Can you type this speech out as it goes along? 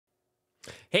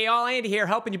Hey, all, Andy here,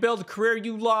 helping you build a career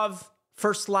you love.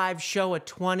 First live show of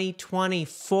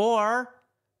 2024.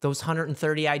 Those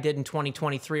 130 I did in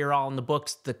 2023 are all in the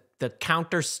books. The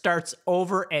counter starts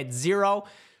over at 0.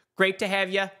 Great to have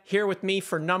you here with me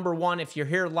for number 1. If you're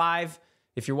here live,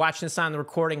 if you're watching this on the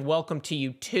recording, welcome to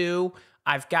you too.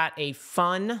 I've got a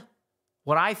fun,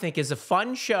 what I think is a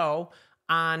fun show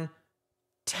on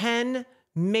 10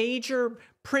 major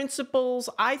principles.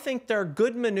 I think they're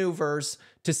good maneuvers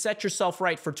to set yourself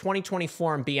right for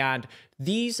 2024 and beyond.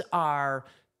 These are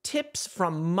tips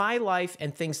from my life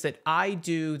and things that I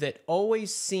do that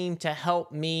always seem to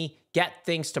help me get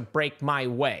things to break my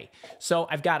way. So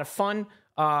I've got a fun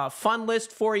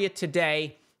list for you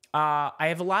today. I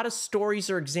have a lot of stories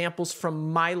or examples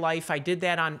from my life. I did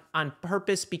that on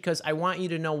purpose because I want you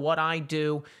to know what I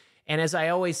do. And as I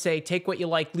always say, take what you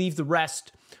like, leave the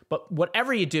rest. But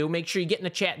whatever you do, make sure you get in the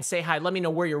chat and say hi. Let me know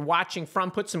where you're watching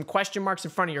from. Put some question marks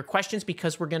in front of your questions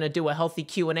because we're going to do a healthy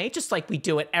Q&A just like we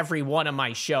do at every one of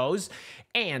my shows.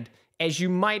 And as you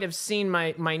might have seen,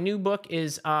 my new book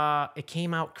is, it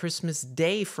came out Christmas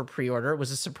Day for pre-order. It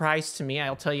was a surprise to me.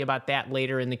 I'll tell you about that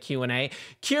later in the Q&A.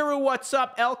 Kiru, what's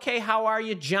up? LK, how are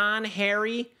you? John,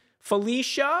 Harry,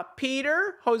 Felicia,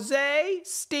 Peter, Jose,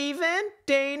 Steven,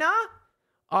 Dana.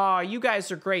 Oh, you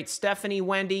guys are great. Stephanie,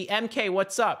 Wendy, MK,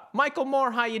 what's up? Michael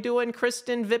Moore, how you doing?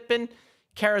 Kristen, Vipin.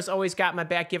 Kara's always got my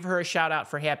back. Give her a shout out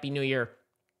for Happy New Year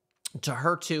to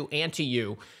her too and to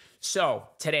you. So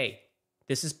today,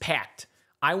 this is packed.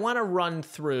 I want to run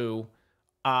through,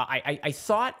 I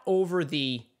thought over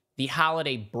the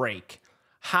holiday break,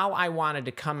 how I wanted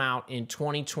to come out in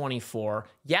 2024.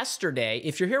 Yesterday,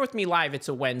 if you're here with me live, it's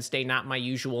a Wednesday, not my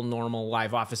usual normal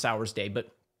live office hours day, but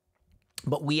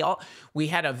we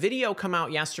had a video come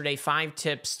out yesterday, 5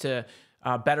 tips to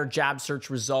better job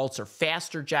search results or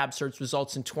faster job search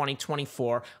results in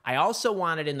 2024. I also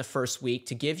wanted in the first week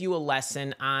to give you a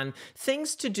lesson on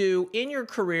things to do in your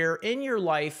career, in your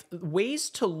life,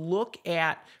 ways to look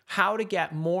at how to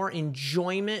get more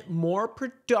enjoyment, more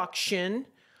production,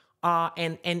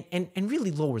 and really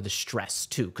lower the stress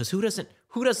too. Because who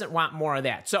doesn't want more of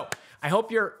that? So I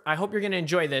hope you're going to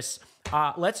enjoy this.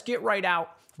 Let's get right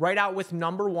out with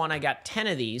number 1. I got 10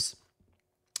 of these.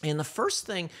 And the first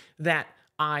thing that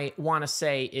I want to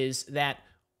say is that,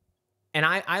 and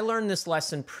I learned this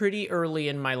lesson pretty early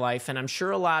in my life, and I'm sure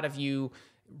a lot of you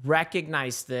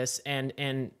recognize this, and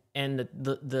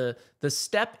the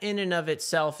step in and of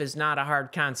itself is not a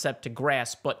hard concept to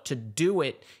grasp, but to do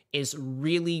it is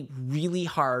really, really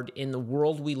hard in the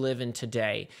world we live in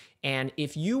today. And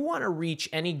if you want to reach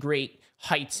any great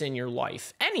heights in your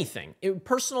life, anything,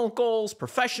 personal goals,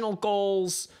 professional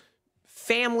goals,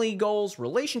 family goals,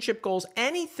 relationship goals,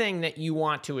 anything that you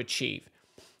want to achieve,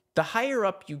 the higher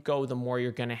up you go, the more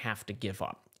you're going to have to give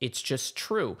up. It's just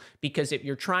true, because if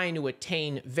you're trying to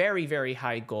attain very, very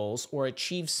high goals or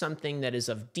achieve something that is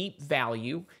of deep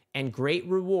value and great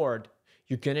reward,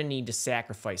 you're going to need to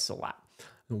sacrifice a lot.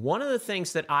 One of the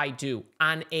things that I do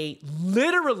on a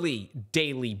literally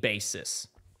daily basis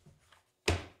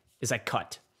is I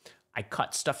cut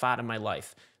stuff out of my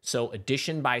life. So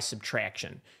addition by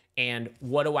subtraction. And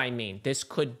what do I mean? This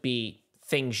could be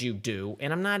things you do,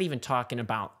 and I'm not even talking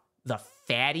about the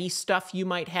fatty stuff you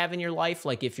might have in your life,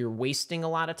 like if you're wasting a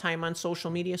lot of time on social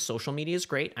media. Social media is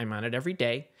great. I'm on it every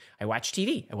day. I watch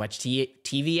TV. I watch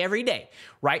TV every day,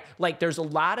 right? Like there's a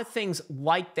lot of things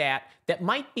like that that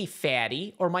might be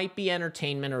fatty or might be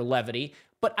entertainment or levity,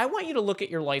 but I want you to look at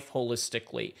your life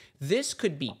holistically. This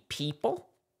could be people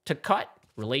to cut,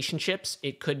 relationships.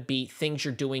 It could be things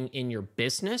you're doing in your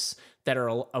business that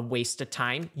are a waste of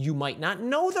time. You might not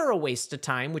know they're a waste of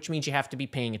time, which means you have to be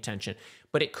paying attention,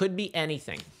 but it could be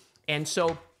anything. And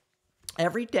so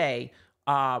every day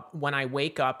when I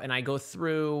wake up and I go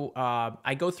through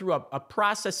a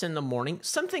process in the morning,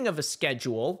 something of a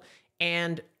schedule.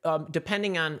 And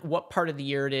depending on what part of the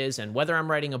year it is and whether I'm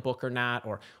writing a book or not,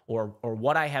 or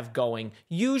what I have going,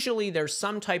 usually there's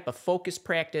some type of focus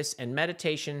practice and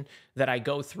meditation that I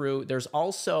go through. There's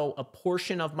also a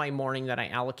portion of my morning that I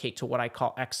allocate to what I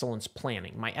call excellence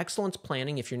planning. My excellence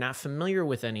planning, if you're not familiar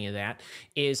with any of that,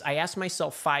 is I ask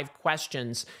myself 5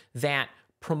 questions that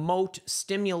promote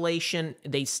stimulation.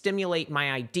 They stimulate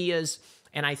my ideas.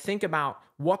 And I think about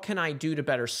what can I do to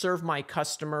better serve my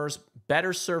customers,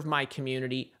 better serve my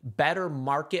community, better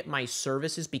market my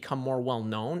services, become more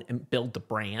well-known and build the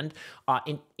brand,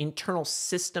 internal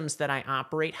systems that I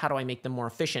operate, how do I make them more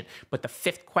efficient? But the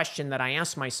 5th question that I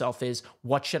ask myself is,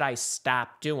 what should I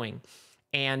stop doing?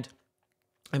 And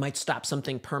I might stop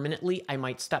something permanently. I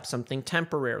might stop something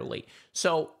temporarily.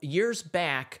 So years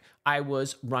back, I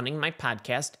was running my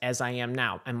podcast as I am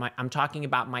now. And I'm talking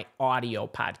about my audio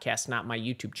podcast, not my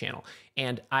YouTube channel.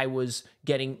 And I was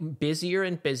getting busier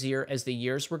and busier as the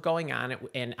years were going on.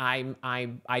 And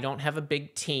I don't have a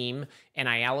big team. And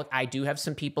I do have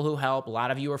some people who help. A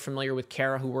lot of you are familiar with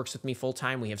Kara, who works with me full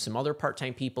time. We have some other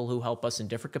part-time people who help us in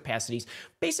different capacities.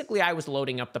 Basically, I was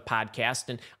loading up the podcast,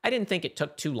 and I didn't think it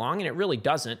took too long, and it really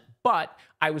doesn't. But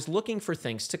I was looking for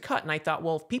things to cut, and I thought,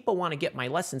 well, if people want to get my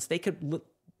lessons, they could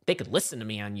listen to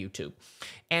me on YouTube.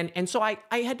 And so I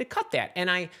had to cut that. And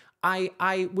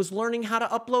I was learning how to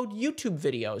upload YouTube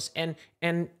videos,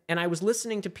 and I was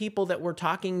listening to people that were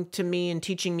talking to me and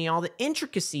teaching me all the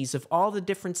intricacies of all the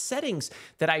different settings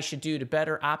that I should do to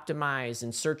better optimize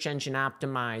and search engine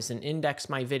optimize and index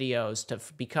my videos to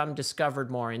become discovered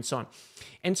more and so on.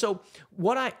 And so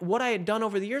what I had done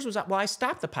over the years was, well, I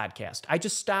stopped the podcast. I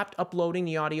just stopped uploading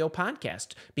the audio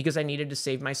podcast because I needed to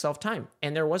save myself time.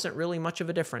 And there wasn't really much of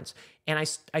a difference. And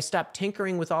I stopped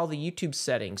tinkering with all the YouTube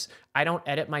settings. I don't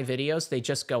edit my videos. They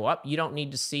just go up. You don't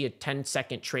need to see a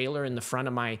 10-second trailer in the front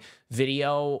of my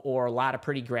video or a lot of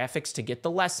pretty graphics to get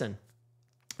the lesson.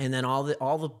 And then all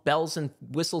the bells and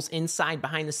whistles inside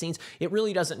behind the scenes, it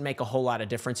really doesn't make a whole lot of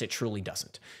difference. It truly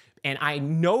doesn't. And I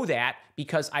know that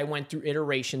because I went through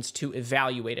iterations to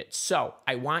evaluate it. So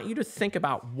I want you to think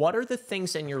about, what are the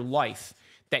things in your life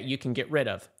that you can get rid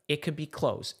of? It could be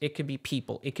clothes, it could be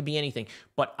people, it could be anything.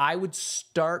 But I would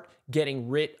start getting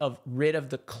rid of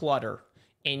the clutter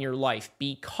in your life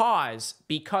because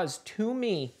to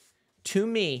me,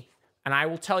 and I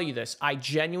will tell you this, I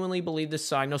genuinely believe this,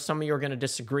 so I know some of you are going to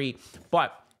disagree,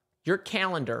 but your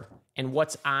calendar and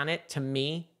what's on it, to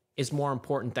me, is more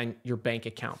important than your bank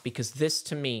account, because this,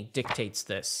 to me, dictates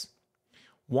this.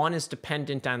 One is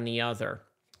dependent on the other.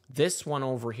 This one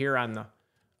over here on the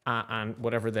on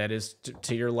whatever that is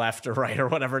to your left or right or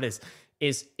whatever it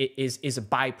is a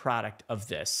byproduct of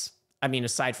this. I mean,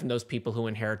 aside from those people who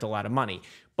inherit a lot of money,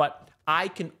 but I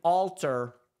can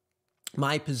alter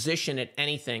my position at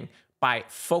anything by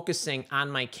focusing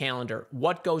on my calendar.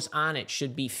 What goes on it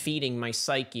should be feeding my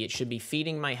psyche. It should be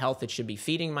feeding my health. It should be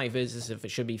feeding my business.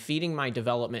 It should be feeding my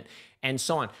development, and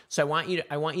so on. So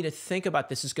I want you to think about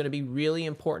this. Is going to be really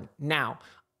important. Now,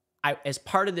 as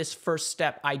part of this first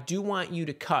step, I do want you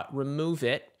to remove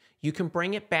it. You can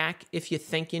bring it back if you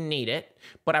think you need it,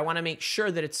 but I want to make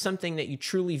sure that it's something that you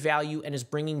truly value and is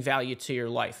bringing value to your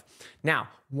life. Now,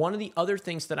 one of the other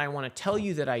things that I want to tell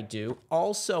you that I do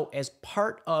also as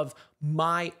part of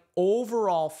my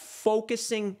overall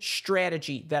focusing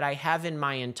strategy that I have in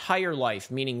my entire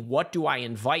life, meaning what do I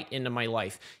invite into my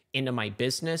life, into my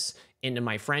business, into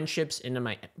my friendships, into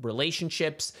my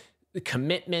relationships,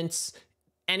 commitments,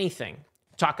 anything.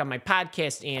 Talk on my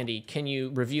podcast, Andy. Can you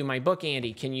review my book,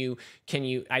 Andy? Can you,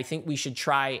 I think we should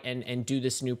try and do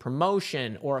this new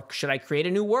promotion, or should I create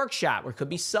a new workshop, or it could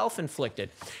be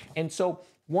self-inflicted. And so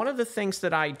one of the things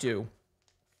that I do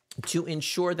to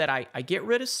ensure that I get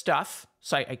rid of stuff,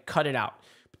 so I cut it out.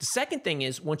 But the second thing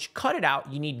is, once you cut it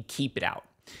out, you need to keep it out.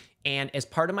 And as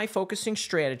part of my focusing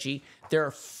strategy, there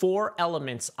are 4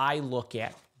 elements I look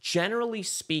at. Generally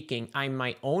speaking, I'm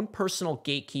my own personal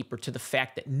gatekeeper to the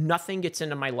fact that nothing gets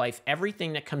into my life.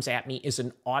 Everything that comes at me is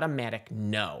an automatic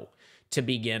no to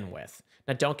begin with.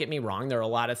 Now, don't get me wrong. There are a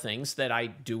lot of things that I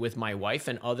do with my wife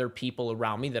and other people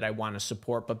around me that I want to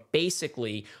support. But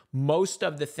basically, most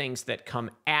of the things that come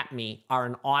at me are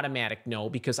an automatic no,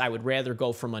 because I would rather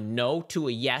go from a no to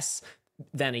a yes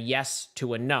than a yes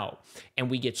to a no. And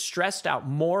we get stressed out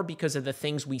more because of the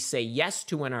things we say yes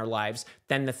to in our lives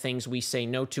than the things we say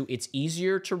no to. It's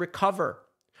easier to recover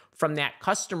from that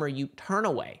customer you turn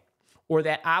away or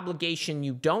that obligation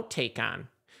you don't take on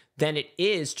than it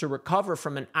is to recover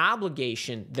from an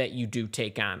obligation that you do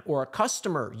take on, or a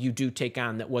customer you do take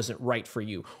on that wasn't right for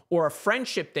you, or a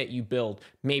friendship that you build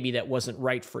maybe that wasn't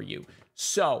right for you.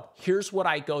 So here's what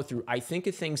I go through. I think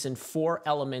of things in 4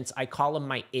 elements. I call them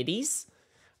my itties.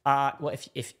 Well,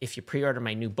 if you pre-order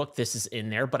my new book, this is in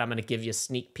there, but I'm going to give you a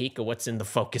sneak peek of what's in the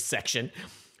focus section.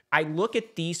 I look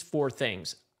at these 4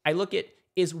 things. I look at,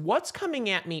 is what's coming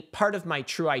at me part of my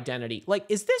true identity? Like,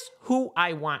 is this who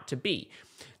I want to be?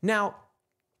 Now,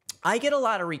 I get a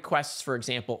lot of requests, for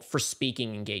example, for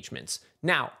speaking engagements.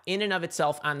 Now, in and of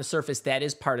itself, on the surface, that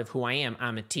is part of who I am.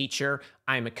 I'm a teacher,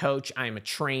 I'm a coach, I'm a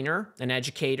trainer, an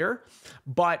educator,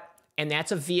 and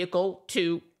that's a vehicle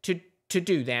to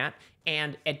do that.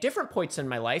 And at different points in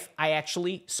my life, I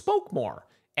actually spoke more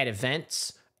at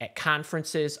events, at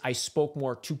conferences. I spoke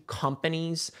more to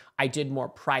companies. I did more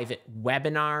private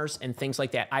webinars and things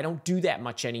like that. I don't do that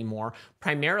much anymore,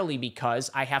 primarily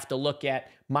because I have to look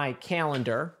at my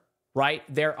calendar, right?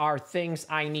 There are things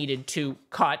I needed to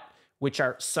cut which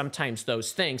are sometimes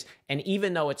those things. And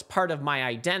even though it's part of my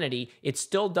identity, it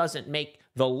still doesn't make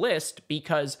the list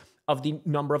because of the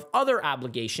number of other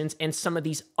obligations and some of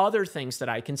these other things that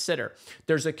I consider.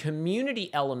 There's a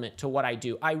community element to what I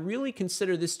do. I really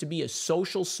consider this to be a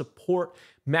social support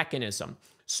mechanism.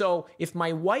 So if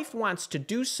my wife wants to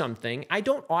do something, I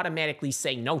don't automatically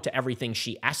say no to everything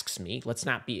she asks me. Let's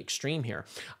not be extreme here.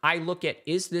 I look at,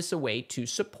 is this a way to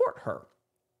support her?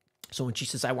 So when she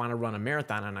says, I want to run a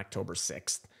marathon on October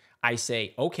 6th, I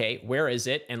say, okay, where is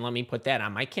it? And let me put that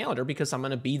on my calendar because I'm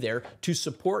going to be there to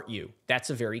support you. That's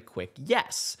a very quick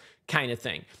yes kind of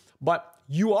thing. But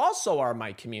you also are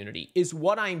my community. Is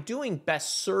what I'm doing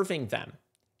best serving them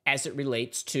as it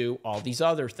relates to all these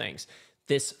other things?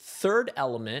 This third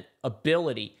element,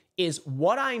 ability, is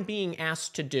what I'm being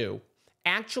asked to do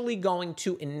actually going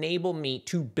to enable me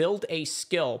to build a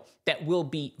skill that will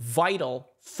be vital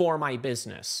for my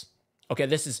business? Okay,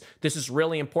 this is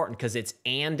really important because it's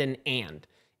and.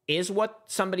 Is what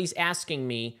somebody's asking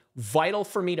me vital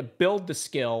for me to build the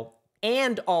skill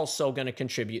and also going to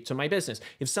contribute to my business?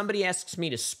 If somebody asks me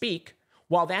to speak,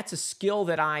 while that's a skill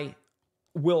that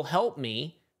will help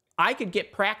me, I could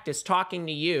get practice talking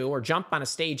to you or jump on a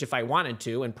stage if I wanted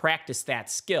to and practice that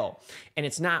skill. And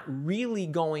it's not really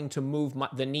going to move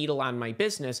the needle on my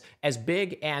business as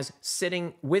big as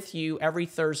sitting with you every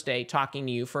Thursday talking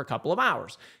to you for a couple of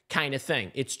hours kind of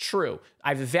thing. It's true.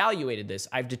 I've evaluated this.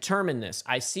 I've determined this.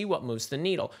 I see what moves the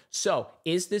needle. So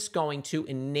is this going to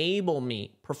enable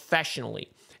me professionally?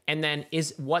 And then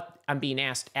is what I'm being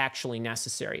asked actually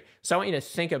necessary? So I want you to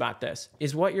think about this.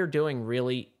 Is what you're doing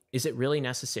is it really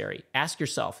necessary? Ask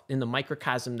yourself, in the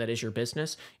microcosm that is your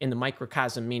business, in the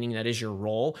microcosm meaning that is your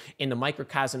role, in the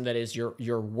microcosm that is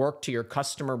your work to your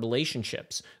customer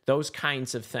relationships, those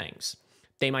kinds of things.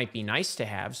 They might be nice to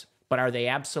haves, but are they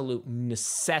absolute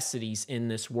necessities in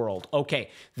this world?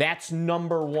 Okay, that's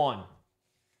number one.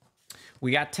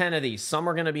 We got 10 of these. Some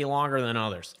are going to be longer than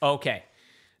others. Okay.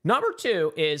 Number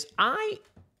two is I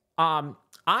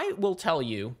will tell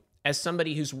you, as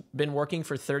somebody who's been working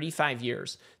for 35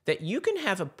 years, that you can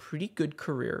have a pretty good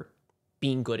career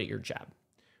being good at your job.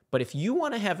 But if you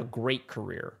want to have a great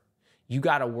career, you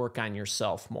got to work on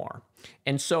yourself more.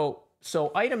 And so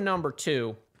item number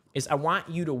two is I want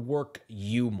you to work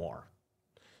you more.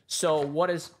 So what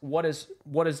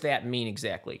does that mean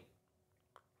exactly?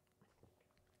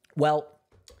 Well,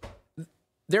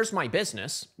 there's my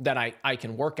business that I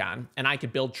can work on, and I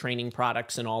could build training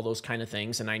products and all those kind of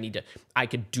things, and I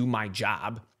could do my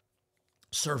job,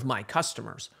 serve my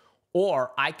customers,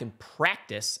 or I can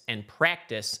practice and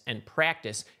practice and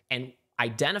practice and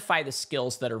identify the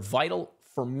skills that are vital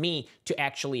for me to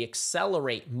actually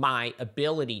accelerate my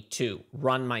ability to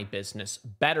run my business,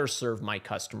 better serve my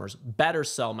customers, better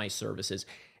sell my services,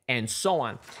 and so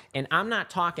on. And I'm not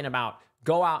talking about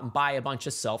go out and buy a bunch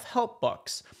of self-help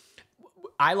books.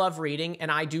 I love reading, and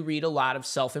I do read a lot of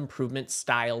self-improvement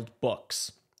styled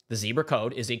books. The Zebra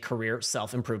Code is a career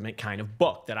self-improvement kind of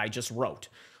book that I just wrote.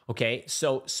 Okay,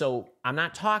 so I'm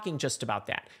not talking just about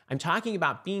that. I'm talking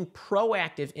about being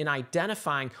proactive in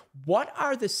identifying what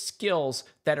are the skills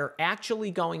that are actually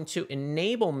going to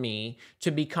enable me to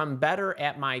become better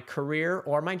at my career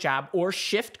or my job, or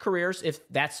shift careers if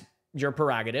that's your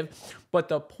prerogative. But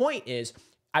the point is,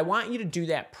 I want you to do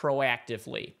that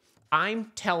proactively.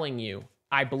 I'm telling you,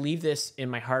 I believe this in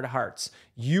my heart of hearts.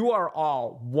 You are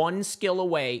all one skill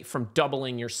away from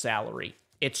doubling your salary.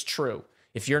 It's true.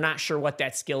 If you're not sure what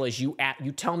that skill is, you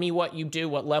tell me what you do,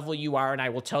 what level you are, and I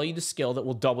will tell you the skill that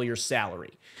will double your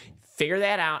salary. Figure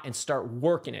that out and start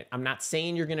working it. I'm not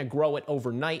saying you're going to grow it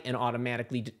overnight and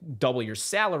automatically double your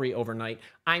salary overnight.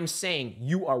 I'm saying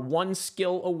you are one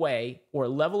skill away, or a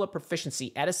level of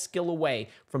proficiency at a skill away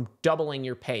from doubling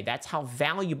your pay. That's how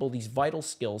valuable these vital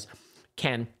skills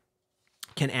can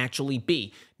actually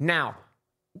be. Now,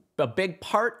 a big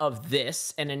part of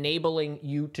this and enabling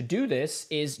you to do this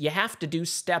is you have to do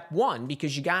step one,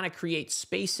 because you got to create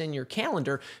space in your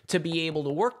calendar to be able to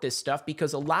work this stuff,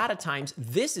 because a lot of times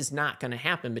this is not going to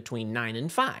happen between 9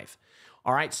 and 5.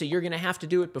 All right, so you're going to have to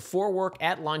do it before work,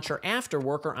 at lunch, or after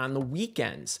work, or on the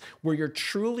weekends, where you're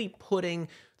truly putting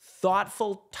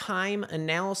thoughtful time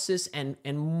analysis and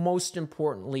most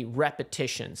importantly,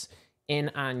 repetitions in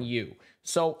on you.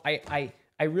 So I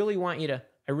really want you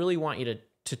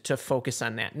to focus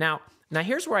on that. Now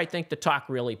here's where I think the talk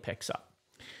really picks up.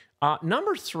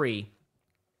 Number 3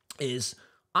 is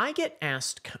I get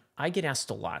asked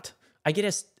a lot. I get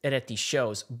asked it at these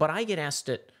shows, but I get asked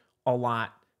it a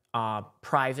lot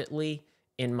privately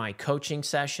in my coaching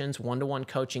sessions, one-to-one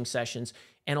coaching sessions.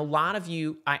 And a lot of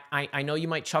you, I know you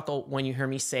might chuckle when you hear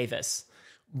me say this,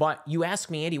 but you ask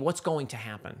me, Andy, what's going to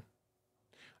happen?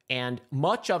 And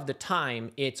much of the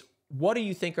time, it's what do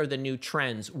you think are the new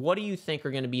trends? What do you think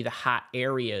are going to be the hot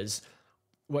areas?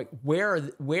 Like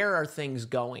where are things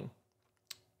going?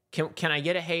 Can I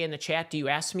get a hey in the chat? Do you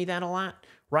ask me that a lot?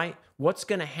 Right? What's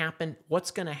going to happen?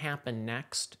 What's going to happen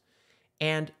next?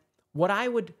 And what I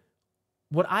would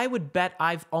bet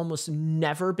I've almost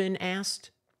never been asked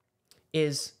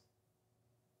is,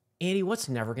 Andy, what's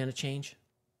never going to change?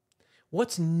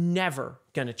 What's never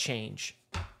going to change?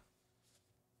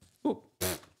 Ooh,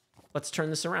 let's turn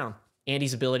this around.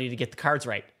 Andy's ability to get the cards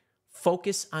right.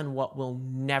 Focus on what will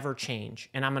never change.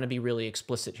 And I'm going to be really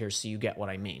explicit here so you get what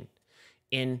I mean.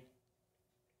 You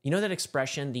know that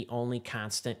expression, the only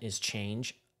constant is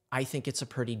change? I think it's a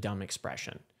pretty dumb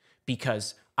expression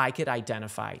because I could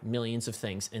identify millions of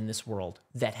things in this world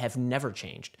that have never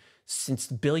changed since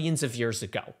billions of years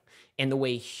ago, and the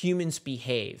way humans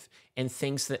behave and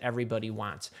things that everybody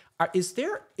wants. Is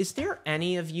there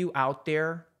any of you out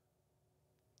there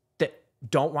that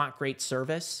don't want great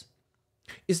service?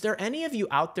 Is there any of you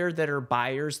out there that are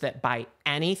buyers that buy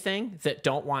anything that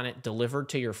don't want it delivered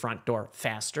to your front door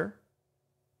faster?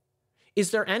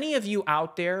 Is there any of you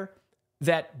out there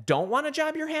that don't want a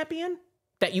job you're happy in?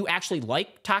 That you actually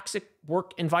like toxic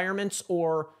work environments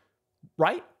or,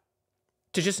 right?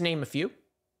 To just name a few.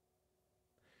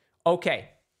 Okay.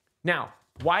 Now,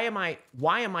 why am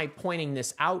I pointing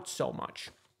this out so much?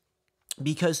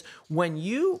 Because when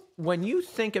you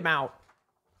think about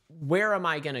where am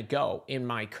I going to go in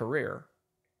my career?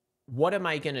 What am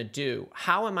I going to do?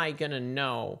 How am I going to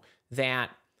know that,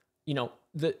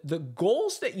 the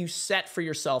goals that you set for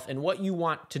yourself and what you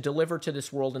want to deliver to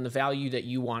this world and the value that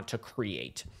you want to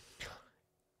create,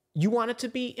 you want it to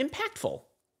be impactful.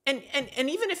 And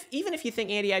even if you think,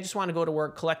 Andy, I just want to go to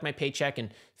work, collect my paycheck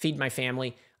and feed my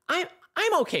family, I'm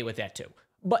okay with that too.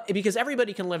 But because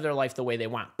everybody can live their life the way they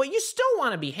want, but you still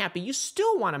want to be happy, you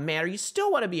still want to matter, you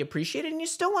still want to be appreciated, and you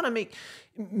still want to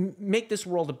make this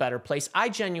world a better place. I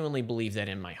genuinely believe that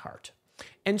in my heart.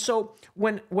 And so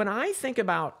when I think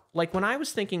about, like when I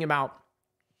was thinking about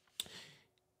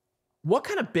what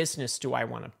kind of business do I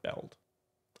want to build?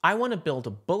 I want to build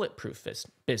a bulletproof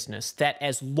business that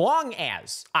as long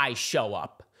as I show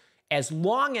up, as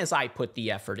long as I put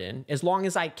the effort in, as long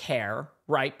as I care,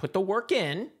 right, put the work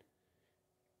in,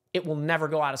 it will never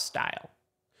go out of style.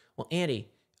 Well, Andy,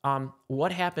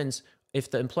 what happens if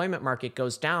the employment market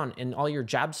goes down and all your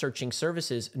job searching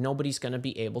services, nobody's going to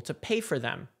be able to pay for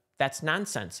them? That's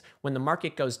nonsense. When the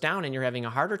market goes down and you're having a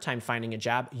harder time finding a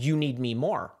job, you need me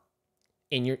more.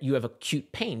 And you have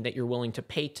acute pain that you're willing to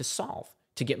pay to solve,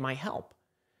 to get my help.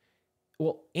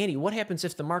 Well, Andy, what happens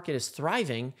if the market is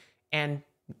thriving and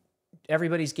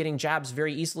everybody's getting jobs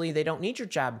very easily? They don't need your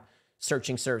job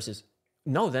searching services.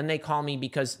 No, then they call me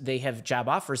because they have job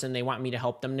offers and they want me to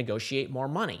help them negotiate more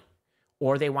money.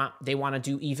 Or they want to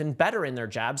do even better in their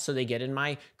jobs, so they get in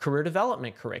my career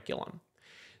development curriculum.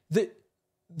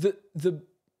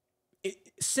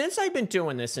 Since I've been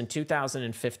doing this in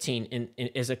 2015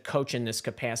 as a coach in this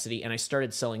capacity, and I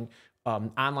started selling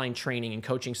online training and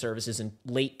coaching services in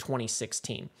late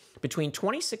 2016. Between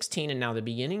 2016 and now the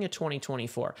beginning of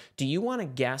 2024, do you want to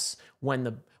guess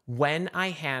when I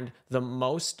had the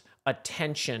most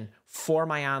attention for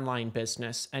my online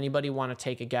business? Anybody want to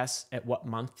take a guess at what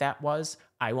month that was?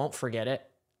 I won't forget it.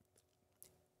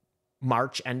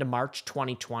 End of March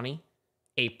 2020,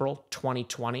 April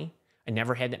 2020. I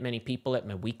never had that many people at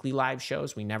my weekly live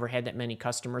shows. We never had that many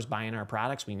customers buying our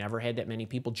products. We never had that many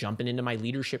people jumping into my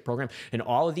leadership program. And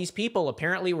all of these people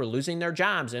apparently were losing their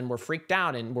jobs and were freaked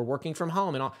out and were working from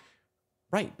home and all.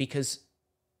 Right, because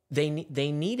they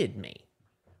needed me.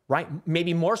 Right?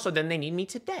 Maybe more so than they need me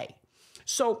today.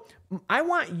 So I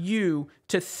want you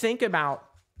to think about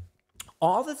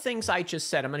all the things I just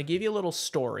said. I'm going to give you a little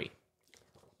story.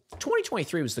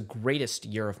 2023 was the greatest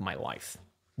year of my life,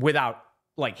 without,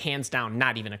 like, hands down,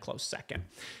 not even a close second.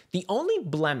 The only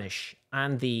blemish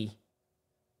on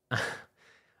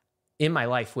in my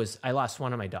life was I lost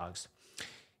one of my dogs.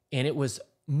 And it was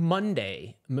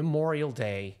Monday, Memorial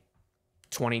Day,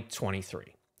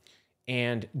 2023.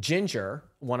 And Ginger,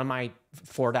 one of my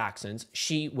 4 dachshunds,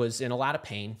 she was in a lot of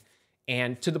pain.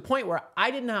 And to the point where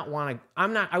I wasn't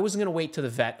going to wait till the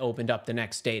vet opened up the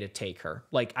next day to take her.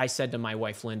 Like I said to my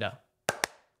wife, Linda,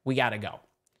 we got to go.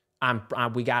 I'm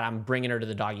bringing her to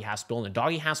the doggy hospital. And the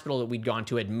doggy hospital that we'd gone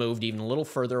to had moved even a little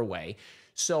further away.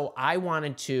 So I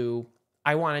wanted to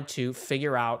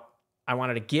figure out, I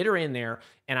wanted to get her in there.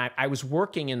 And I was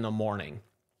working in the morning.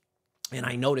 And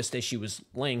I noticed as she was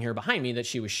laying here behind me that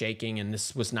she was shaking, and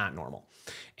this was not normal.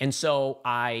 And so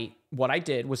what I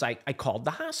did was I called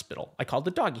the hospital. I called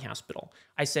the doggy hospital.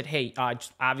 I said, hey,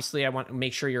 obviously I want to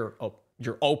make sure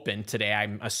you're open today.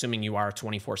 I'm assuming you are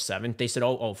 24/7. They said,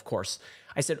 oh, of course.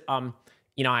 I said,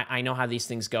 you know, I know how these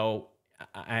things go.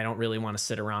 I don't really want to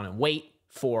sit around and wait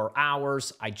for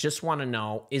hours. I just want to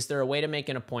know, is there a way to make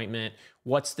an appointment?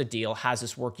 What's the deal? How's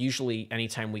this work? Usually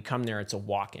anytime we come there, it's a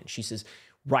walk-in. She says,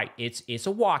 right, it's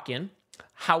a walk-in.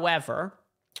 However,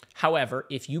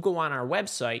 if you go on our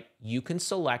website, you can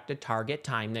select a target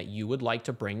time that you would like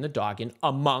to bring the dog in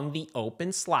among the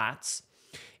open slots.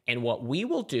 And what we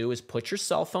will do is put your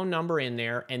cell phone number in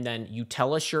there, and then you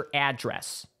tell us your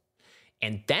address.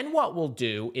 And then what we'll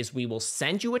do is we will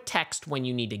send you a text when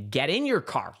you need to get in your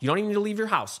car. You don't even need to leave your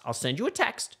house. I'll send you a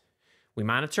text. We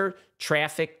monitor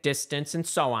traffic, distance, and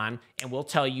so on, and we'll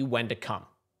tell you when to come.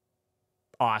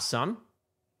 Awesome.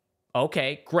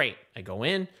 Okay, great. I go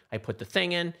in, I put the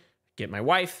thing in, get my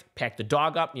wife, pack the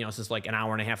dog up. You know, this is like an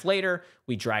hour and a half later.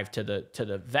 We drive to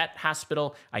the vet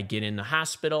hospital. I get in the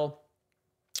hospital.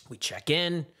 We check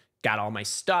in, got all my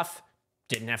stuff.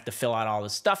 Didn't have to fill out all the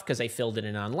stuff because I filled it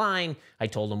in online. I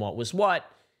told them what was what.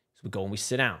 So we go and we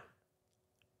sit down.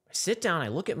 I sit down, I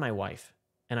look at my wife,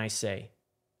 and I say,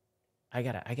 I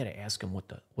gotta ask them what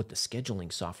the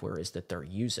scheduling software is that they're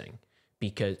using,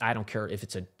 because I don't care if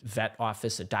it's a vet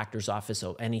office, a doctor's office,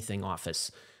 or anything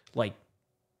office. Like,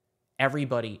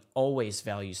 everybody always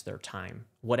values their time.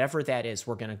 Whatever that is,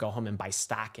 we're gonna go home and buy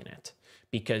stock in it,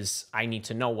 because I need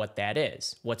to know what that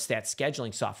is. What's that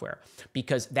scheduling software?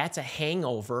 Because that's a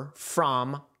hangover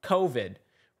from COVID,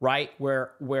 right?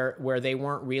 Where they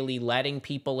weren't really letting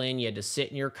people in. You had to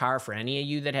sit in your car, for any of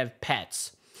you that have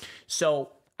pets.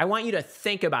 So I want you to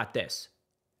think about this.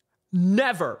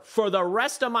 Never for the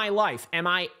rest of my life am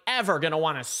I ever going to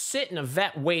want to sit in a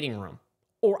vet waiting room,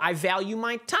 or I value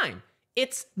my time.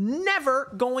 It's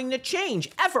never going to change,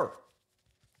 ever,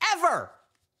 ever.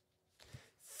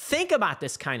 Think about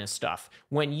this kind of stuff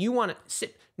when you want to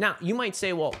sit. Now, you might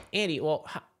say, well, Andy, well,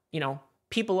 you know,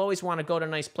 people always want to go to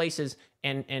nice places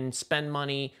and spend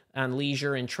money on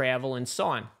leisure and travel and so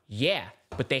on. Yeah,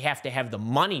 but they have to have the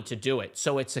money to do it.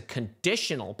 So it's a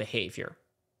conditional behavior.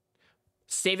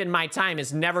 Saving my time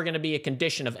is never going to be a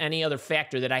condition of any other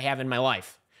factor that I have in my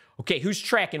life. Okay, who's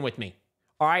tracking with me?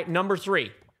 All right, number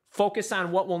 3, focus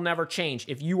on what will never change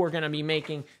if you are going to be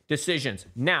making decisions.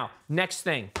 Now, next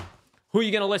thing. Who are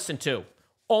you going to listen to?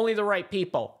 Only the right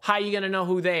people. How are you going to know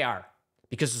who they are?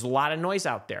 Because there's a lot of noise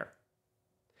out there.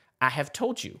 I have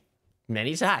told you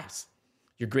many times,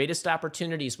 your greatest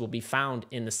opportunities will be found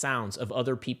in the sounds of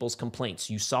other people's complaints.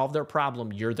 You solve their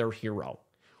problem, you're their hero.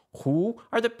 Who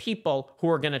are the people who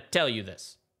are going to tell you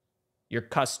this? Your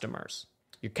customers.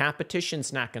 Your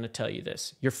competition's not going to tell you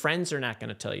this. Your friends are not going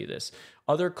to tell you this.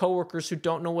 Other coworkers who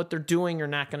don't know what they're doing are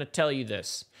not going to tell you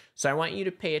this. So I want you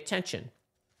to pay attention.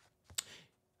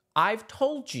 I've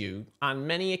told you on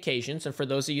many occasions, and for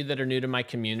those of you that are new to my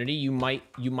community, you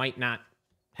might not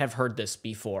have heard this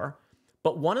before,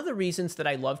 but one of the reasons that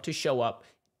I love to show up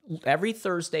every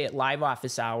Thursday at live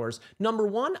office hours, number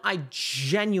one, I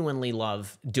genuinely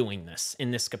love doing this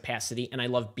in this capacity, and I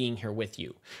love being here with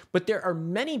you. But there are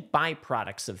many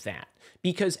byproducts of that,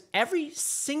 because every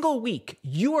single week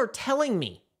you are telling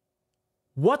me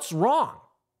what's wrong.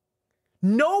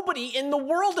 Nobody in the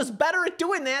world is better at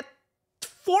doing that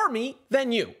for me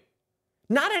than you.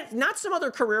 Not some other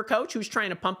career coach who's trying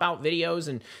to pump out videos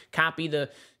and copy the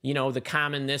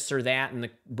common this or that and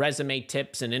the resume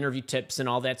tips and interview tips and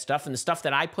all that stuff, and the stuff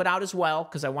that I put out as well,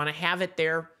 because I want to have it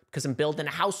there because I'm building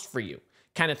a house for you,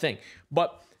 kind of thing.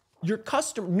 But your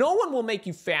customer, no one will make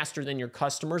you faster than your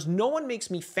customers. No one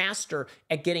makes me faster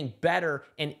at getting better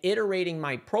and iterating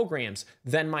my programs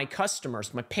than my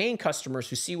customers, my paying customers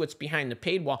who see what's behind the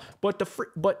paid wall,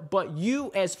 but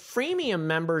you as freemium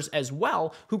members as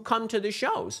well, who come to the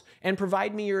shows and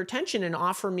provide me your attention and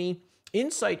offer me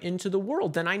insight into the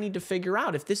world. Then I need to figure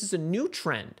out if this is a new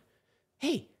trend.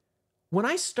 Hey, when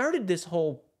I started this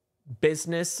whole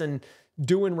business and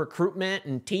doing recruitment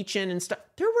and teaching and stuff,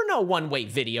 there were no one-way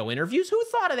video interviews. Who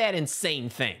thought of that insane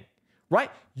thing, right?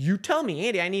 You tell me,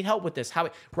 Andy, I need help with this. How,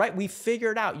 right? We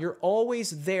figured out. You're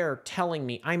always there telling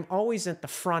me. I'm always at the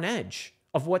front edge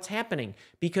of what's happening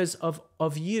because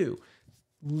of you.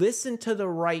 Listen to the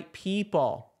right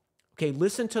people. Okay,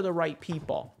 listen to the right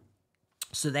people.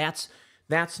 So that's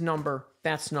number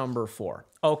 4.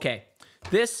 Okay,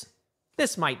 this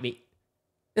might be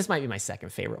my second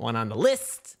favorite one on the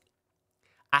list.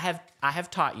 I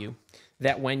have taught you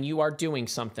that when you are doing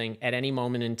something at any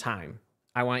moment in time,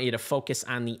 I want you to focus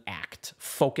on the act,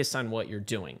 focus on what you're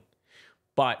doing.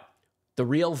 But the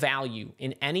real value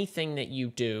in anything that you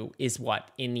do is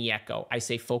what? In the echo. I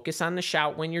say focus on the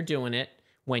shout when you're doing it.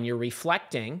 When you're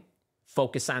reflecting,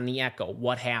 focus on the echo.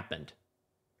 What happened?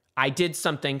 I did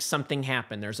something, something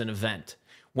happened. There's an event.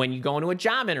 When you go into a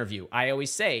job interview, I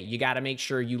always say you got to make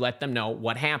sure you let them know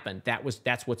what happened.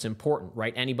 That's what's important,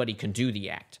 right? Anybody can do the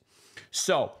act.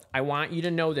 So I want you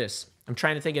to know this. I'm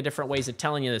trying to think of different ways of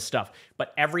telling you this stuff,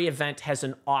 but every event has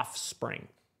an offspring.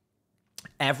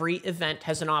 Every event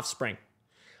has an offspring.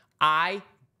 I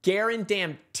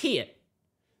guarantee it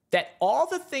that all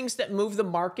the things that move the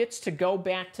markets, to go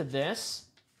back to this,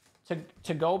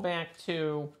 to go back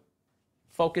to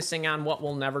focusing on what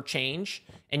will never change,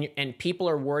 and people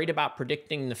are worried about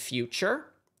predicting the future,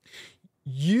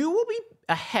 you will be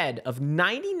ahead of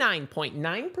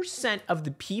 99.9% of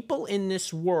the people in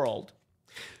this world,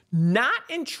 not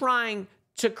in trying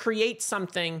to create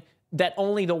something that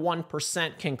only the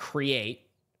 1% can create,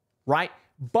 right?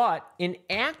 But in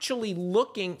actually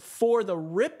looking for the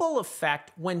ripple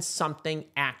effect when something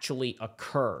actually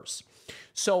occurs.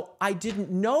 So I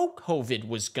didn't know COVID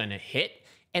was going to hit.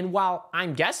 And while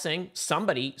I'm guessing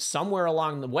somebody somewhere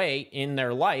along the way in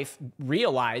their life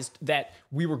realized that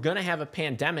we were going to have a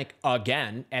pandemic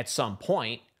again at some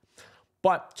point,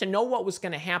 but to know what was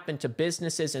going to happen to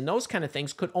businesses and those kind of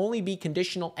things could only be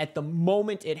conditional at the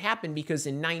moment it happened, because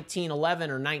in 1911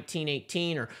 or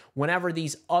 1918 or whenever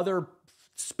these other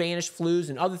Spanish flus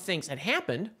and other things had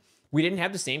happened, we didn't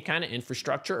have the same kind of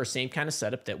infrastructure or same kind of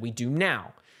setup that we do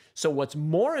now. So what's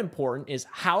more important is,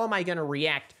 how am I going to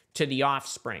react to the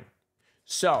offspring?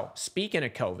 So speaking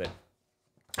of COVID,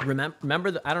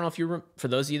 remember I don't know if you, for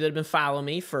those of you that have been following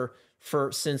me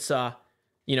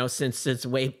since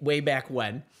way back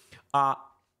when,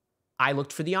 I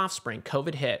looked for the offspring.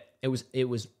 COVID hit. It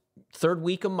was third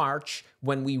week of March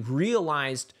when we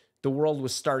realized the world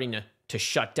was starting to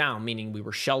shut down, meaning we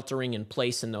were sheltering in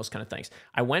place and those kind of things.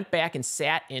 I went back and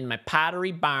sat in my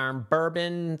Pottery Barn,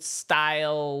 bourbon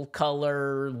style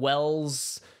color,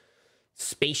 Wells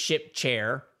spaceship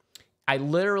chair. I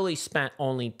literally spent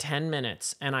only 10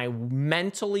 minutes and I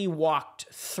mentally walked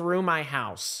through my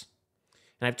house.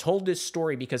 And I've told this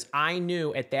story because I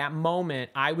knew at that moment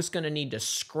I was going to need to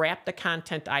scrap the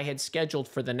content I had scheduled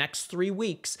for the next 3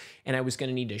 weeks, and I was going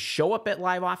to need to show up at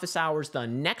live office hours the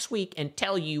next week and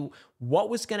tell you what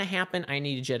was going to happen. I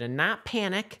needed you to not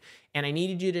panic, and I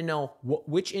needed you to know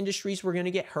which industries were going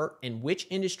to get hurt and which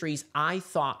industries I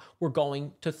thought were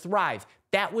going to thrive.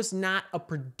 That was not a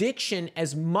prediction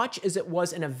as much as it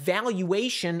was an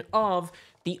evaluation of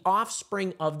the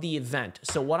offspring of the event.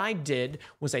 So what I did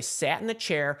was I sat in the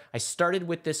chair. I started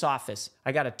with this office.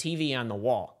 I got a TV on the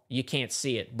wall. You can't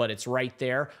see it, but it's right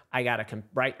there. I got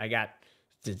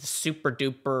the super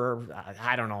duper,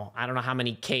 I don't know how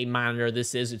many K monitor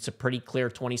this is. It's a pretty clear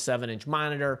 27-inch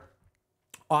monitor.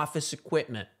 Office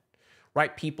equipment,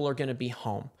 right? People are going to be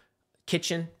home.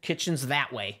 Kitchen's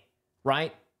that way,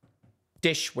 right?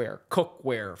 Dishware,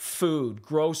 cookware, food,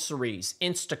 groceries,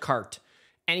 Instacart,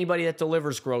 anybody that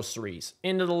delivers groceries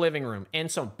into the living room,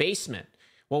 and some basement.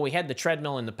 Well, we had the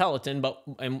treadmill and the Peloton,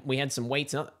 and we had some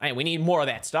weights. And we need more of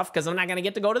that stuff because I'm not going to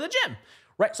get to go to the gym,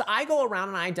 right? So I go around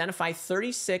and I identify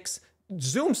 36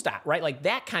 Zoom stock, right? Like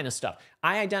that kind of stuff.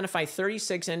 I identify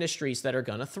 36 industries that are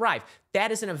going to thrive.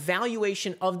 That is an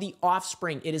evaluation of the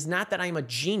offspring. It is not that I'm a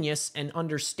genius and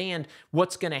understand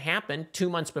what's going to happen 2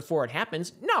 months before it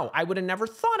happens. No, I would have never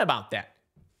thought about that.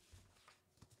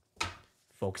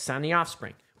 Focus on the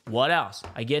offspring. What else?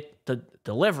 I get the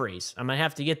deliveries. I'm going to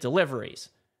have to get deliveries.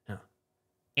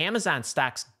 Amazon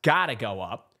stock's got to go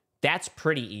up. That's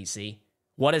pretty easy.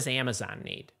 What does Amazon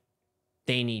need?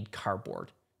 They need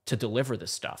cardboard to deliver the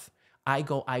stuff. I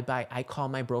call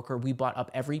my broker. We bought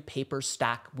up every paper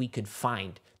stock we could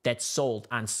find that's sold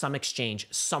on some exchange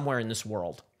somewhere in this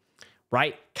world,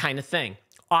 right? Kind of thing.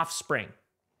 Offspring,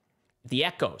 the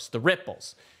echoes, the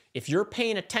ripples. If you're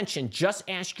paying attention, just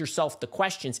ask yourself the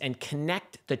questions and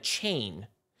connect the chain,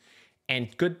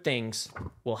 and good things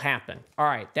will happen. All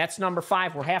right, that's number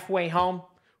 5. We're halfway home.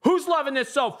 Who's loving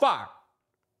this so far?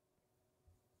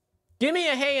 Give me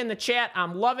a hey in the chat.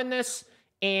 I'm loving this.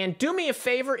 And do me a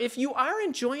favor, if you are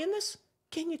enjoying this,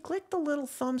 can you click the little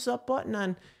thumbs up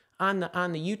button on the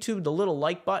YouTube, the little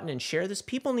like button, and share this?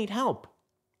 People need help.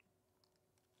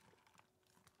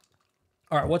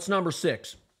 All right, what's number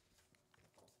 6?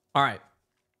 All right.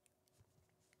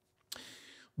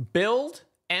 Build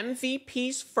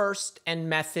MVPs first and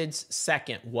methods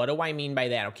second. What do I mean by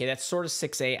that? Okay, that's sort of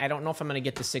 6A. I don't know if I'm going to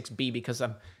get to 6B because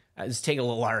it's taking a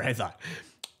little longer than I thought.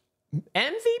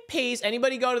 MVPs,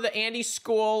 anybody go to the Andy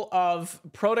School of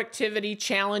Productivity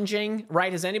Challenging,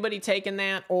 right? Has anybody taken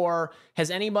that? Or has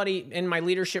anybody in my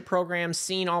leadership program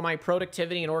seen all my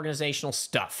productivity and organizational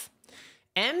stuff?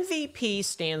 MVP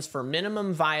stands for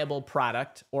minimum viable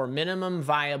product or minimum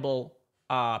viable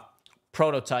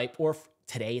prototype, or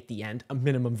today at the end, a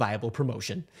minimum viable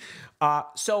promotion.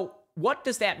 So what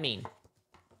does that mean?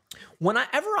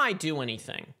 Whenever I do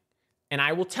anything, and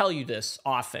I will tell you this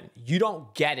often, you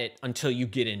don't get it until you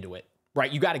get into it,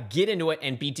 right? You got to get into it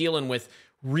and be dealing with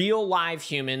real live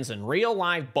humans and real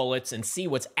live bullets and see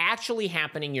what's actually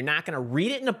happening. You're not going to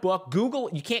read it in a book.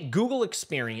 You can't Google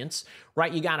experience,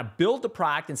 right? You got to build the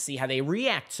product and see how they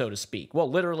react, so to speak. Well,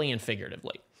 literally and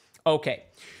figuratively. Okay,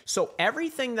 so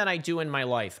everything that I do in my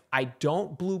life, I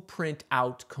don't blueprint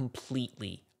out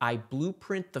completely. I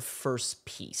blueprint the first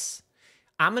piece.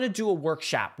 I'm going to do a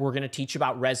workshop. We're going to teach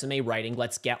about resume writing.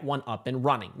 Let's get one up and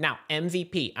running. Now,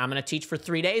 MVP, I'm going to teach for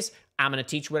 3 days. I'm going to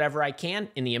teach whatever I can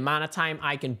in the amount of time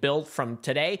I can build from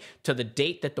today to the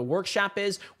date that the workshop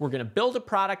is. We're going to build a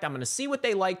product. I'm going to see what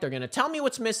they like. They're going to tell me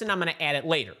what's missing. I'm going to add it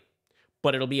later,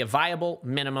 but it'll be a viable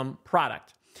minimum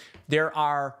product. There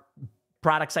are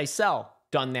products I sell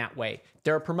done that way.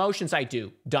 There are promotions I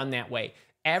do done that way.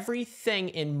 Everything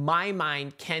in my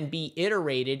mind can be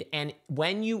iterated, and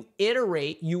when you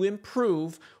iterate, you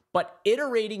improve, but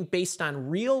iterating based on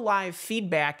real live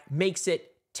feedback makes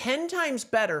it 10 times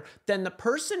better than the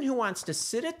person who wants to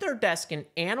sit at their desk and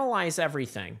analyze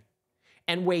everything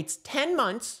and waits 10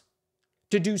 months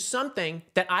to do something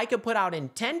that I could put out in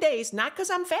 10 days, not because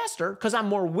I'm faster, because I'm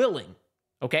more willing,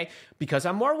 okay? Because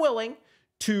I'm more willing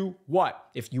to what?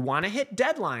 If you want to hit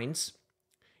deadlines,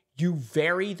 you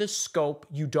vary the scope,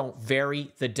 you don't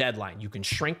vary the deadline. You can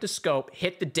shrink the scope,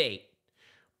 hit the date,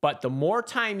 but the more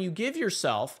time you give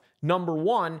yourself, number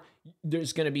one,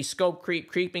 there's going to be scope creep,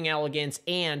 creeping elegance,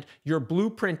 and you're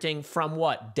blueprinting from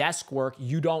what? Desk work.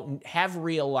 You don't have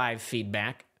real live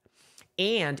feedback.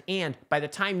 And by the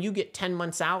time you get 10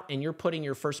 months out and you're putting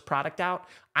your first product out,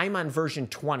 I'm on version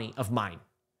 20 of mine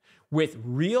with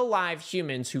real live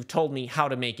humans who've told me how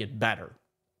to make it better.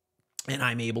 And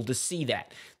I'm able to see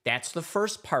that. That's the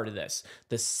first part of this.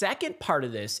 The second part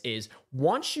of this is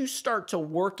once you start to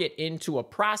work it into a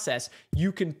process,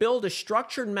 you can build a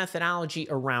structured methodology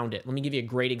around it. Let me give you a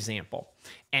great example.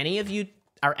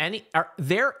 Are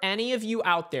there any of you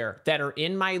out there that are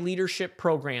in my leadership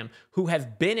program who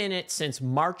have been in it since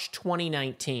March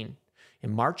 2019?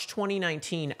 In March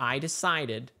 2019, I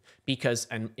decided, because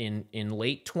in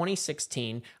late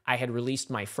 2016, I had released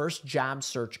my first job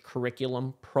search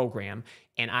curriculum program,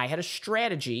 and I had a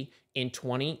strategy in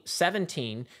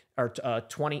 2015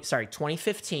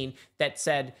 that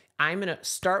said, I'm going to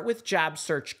start with job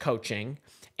search coaching,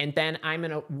 and then I'm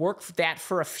going to work that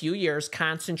for a few years,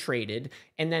 concentrated,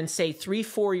 and then say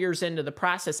 3-4 years into the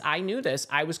process, I knew this,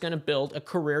 I was going to build a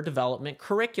career development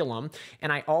curriculum,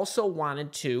 and I also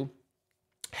wanted to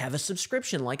have a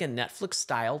subscription like a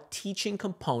Netflix-style teaching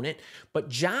component, but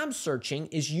job searching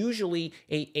is usually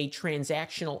a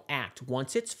transactional act.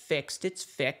 Once it's fixed, it's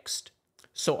fixed.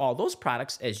 So all those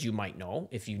products, as you might know,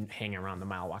 if you hang around the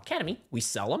Mile Walk Academy, we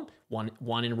sell them.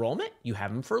 One enrollment, you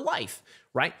have them for life,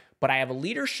 right? But I have a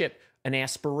leadership, an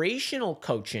aspirational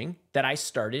coaching that I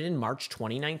started in March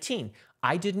 2019.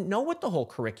 I didn't know what the whole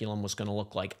curriculum was going to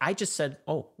look like. I just said,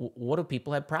 oh, what do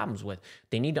people have problems with?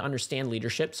 They need to understand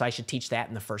leadership, so I should teach that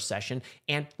in the first session.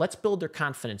 And let's build their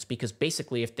confidence, because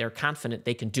basically if they're confident,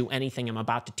 they can do anything I'm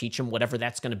about to teach them, whatever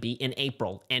that's going to be in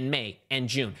April and May and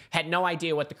June. Had no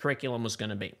idea what the curriculum was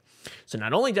going to be. So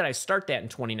not only did I start that in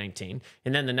 2019,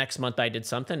 and then the next month I did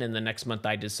something, and the next month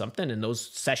I did something, and those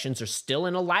sessions are still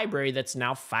in a library that's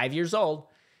now 5 years old.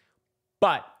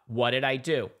 But what did I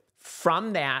do?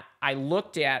 From that, I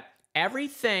looked at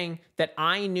everything that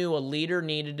I knew a leader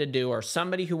needed to do, or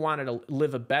somebody who wanted to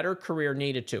live a better career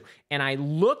needed to. And I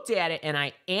looked at it and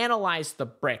I analyzed the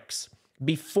bricks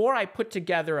before I put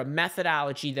together a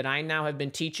methodology that I now have been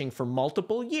teaching for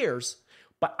multiple years.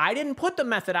 But I didn't put the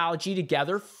methodology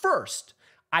together first.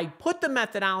 I put the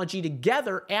methodology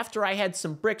together after I had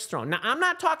some bricks thrown. Now, I'm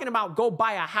not talking about go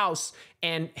buy a house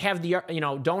and have the,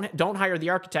 don't hire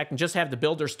the architect and just have the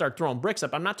builder start throwing bricks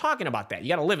up. I'm not talking about that. You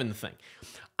got to live in the thing.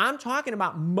 I'm talking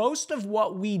about most of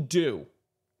what we do,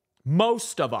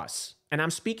 most of us, and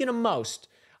I'm speaking of most.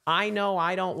 I know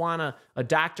I don't want a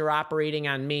doctor operating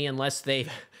on me unless they've,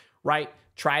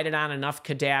 tried it on enough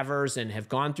cadavers and have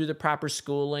gone through the proper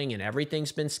schooling and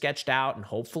everything's been sketched out and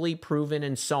hopefully proven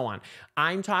and so on.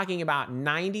 I'm talking about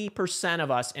 90% of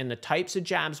us and the types of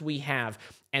jobs we have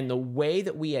and the way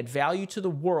that we add value to the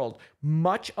world.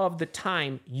 Much of the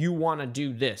time, you want to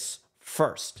do this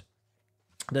first.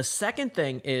 The second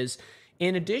thing is,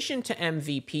 in addition to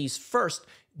MVPs first,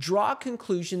 draw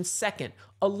conclusions second.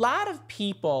 A lot of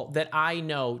people that I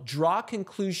know draw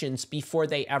conclusions before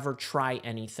they ever try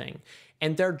anything.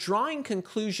 And they're drawing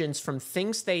conclusions from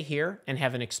things they hear and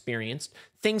haven't experienced,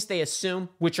 things they assume,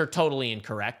 which are totally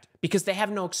incorrect because they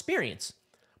have no experience.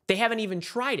 They haven't even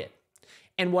tried it.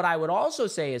 And what I would also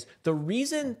say is the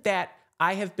reason that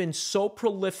I have been so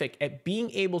prolific at being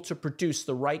able to produce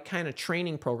the right kind of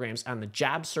training programs on the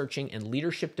job searching and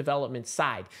leadership development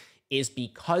side is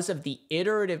because of the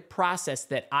iterative process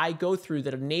that I go through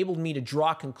that enabled me to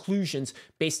draw conclusions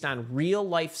based on real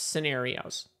life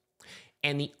scenarios.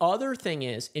 And the other thing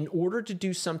is, in order to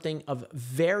do something of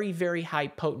very, very high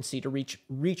potency to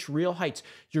reach real heights,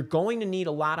 you're going to need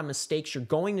a lot of mistakes, you're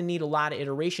going to need a lot of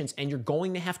iterations, and you're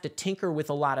going to have to tinker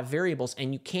with a lot of variables,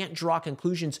 and you can't draw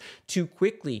conclusions too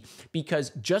quickly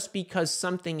because just because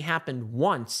something happened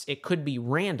once, it could be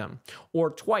random,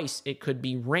 or twice, it could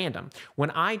be random.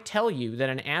 When I tell you that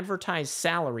an advertised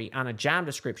salary on a job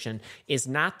description is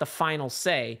not the final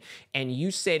say, and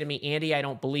you say to me, Andy, I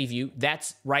don't believe you,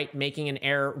 that's right, making an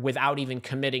error without even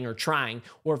committing or trying.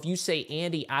 Or if you say,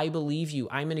 Andy, I believe you,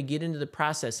 I'm going to get into the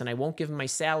process and I won't give them my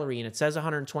salary and it says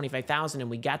 $125,000 and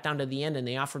we got down to the end and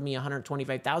they offered me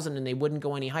 $125,000 and they wouldn't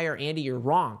go any higher. Andy, you're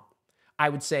wrong. I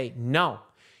would say, no,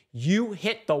 you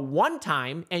hit the one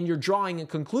time and you're drawing a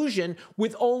conclusion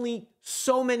with only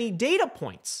so many data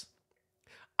points.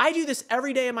 I do this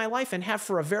every day of my life and have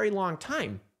for a very long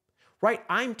time, right?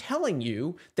 I'm telling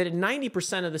you that in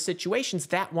 90% of the situations,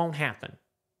 that won't happen.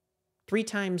 3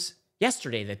 times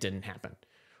yesterday that didn't happen,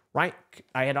 right?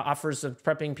 I had offers of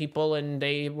prepping people and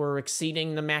they were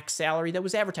exceeding the max salary that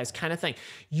was advertised, kind of thing.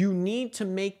 You need to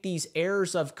make these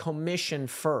errors of commission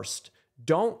first.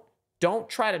 Don't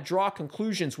try to draw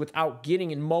conclusions without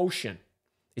getting in motion.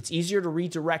 It's easier to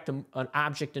redirect an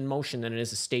object in motion than it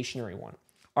is a stationary one.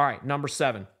 All right, number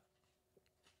 7.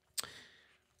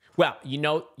 Well, you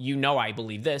know I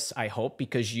believe this, I hope,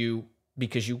 because you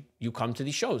come to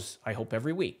these shows, I hope,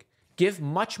 every week. Give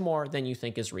much more than you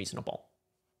think is reasonable.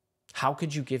 How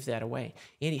could you give that away?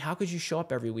 Andy, how could you show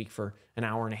up every week for an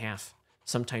hour and a half,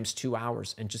 sometimes 2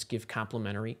 hours, and just give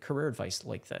complimentary career advice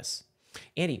like this?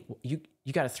 Andy, you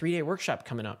got a 3-day workshop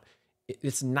coming up.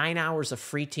 It's 9 hours of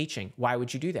free teaching. Why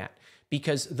would you do that?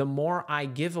 Because the more I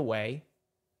give away,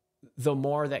 the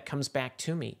more that comes back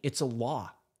to me. It's a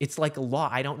law. It's like a law.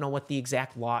 I don't know what the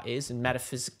exact law is and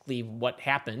metaphysically what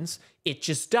happens. It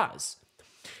just does.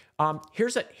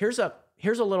 Here's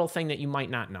a little thing that you might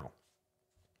not know.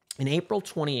 In April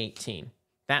 2018,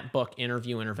 that book,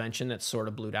 Interview Intervention, that's sort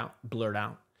of blurred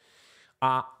out.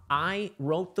 I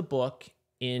wrote the book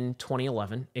in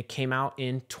 2011. It came out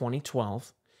in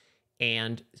 2012.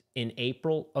 And in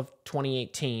April of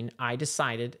 2018, I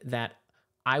decided that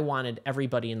I wanted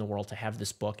everybody in the world to have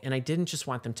this book. And I didn't just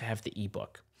want them to have the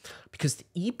ebook, because the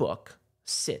ebook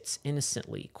sits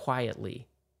innocently, quietly,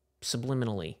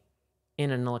 subliminally in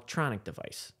an electronic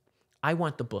device. I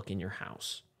want the book in your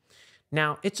house.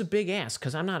 Now, it's a big ask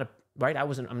because I'm not a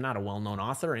well-known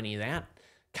author or any of that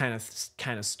kind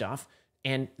of stuff.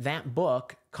 And that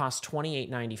book costs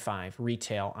 $28.95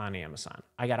 retail on Amazon.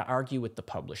 I got to argue with the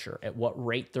publisher at what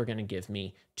rate they're going to give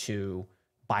me to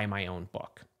buy my own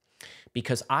book,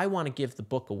 because I want to give the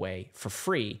book away for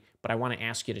free, but I want to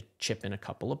ask you to chip in a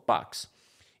couple of bucks.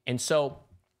 And so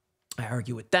I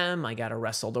argue with them. I got to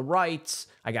wrestle the rights.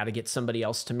 I got to get somebody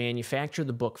else to manufacture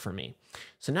the book for me.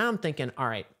 So now I'm thinking, all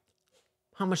right,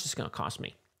 how much is this going to cost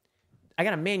me? I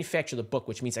got to manufacture the book,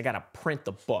 which means I got to print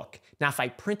the book. Now, if I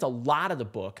print a lot of the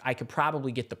book, I could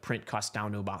probably get the print cost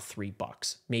down to about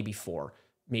 $3, maybe $4,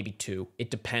 maybe $2.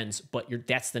 It depends, but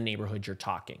that's the neighborhood you're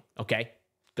talking. Okay,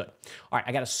 good. All right,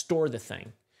 I got to store the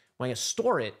thing. When I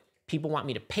store it, people want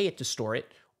me to pay it to store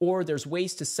it, or there's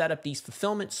ways to set up these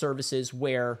fulfillment services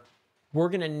where we're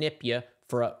going to nip you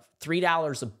for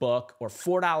 $3 a book or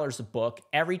 $4 a book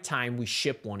every time we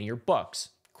ship one of your books.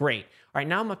 Great. All right,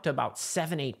 now I'm up to about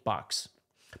 $7, $8.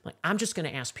 I'm just going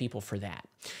to ask people for that.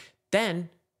 Then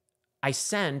I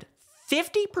send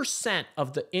 50%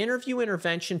 of the interview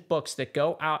intervention books that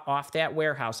go out of that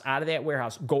warehouse,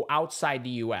 go outside the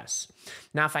U.S.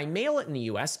 Now, if I mail it in the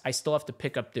U.S., I still have to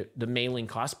pick up the mailing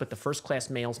cost, but the first class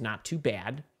mail's not too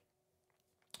bad.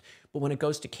 But when it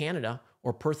goes to Canada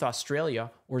or Perth,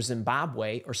 Australia, or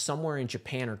Zimbabwe, or somewhere in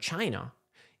Japan or China,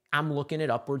 I'm looking at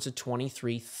upwards of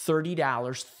 $23, $30,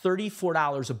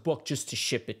 $34 a book just to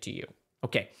ship it to you.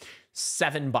 Okay,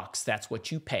 $7, that's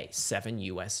what you pay,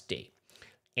 $7 USD.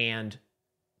 And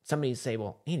somebody say,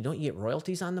 well, hey, don't you get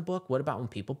royalties on the book? What about when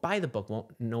people buy the book?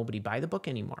 Won't nobody buy the book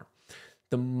anymore?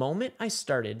 The moment I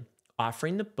started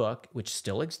offering the book, which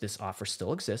this offer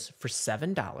still exists, for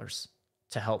 $7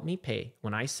 to help me pay,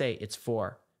 when I say it's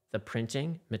for the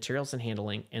printing, materials and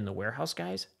handling, and the warehouse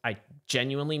guys, I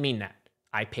genuinely mean that.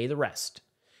 I pay the rest.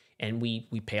 And we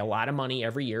pay a lot of money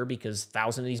every year because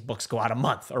 1,000 of these books go out a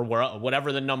month or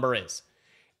whatever the number is.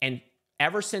 And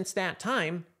ever since that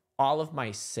time, all of my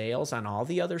sales on all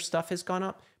the other stuff has gone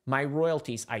up. My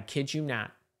royalties, I kid you not,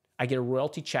 I get a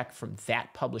royalty check from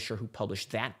that publisher who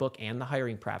published that book and the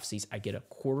Hiring Prophecies. I get a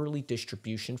quarterly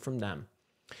distribution from them.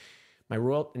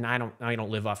 And I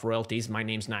don't live off royalties. My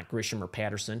name's not Grisham or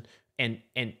Patterson. And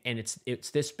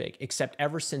it's this big, except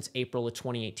ever since April of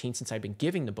 2018, since I've been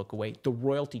giving the book away, the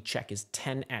royalty check is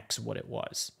 10x what it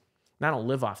was. And I don't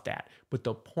live off that, but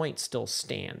the point still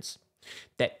stands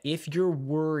that if you're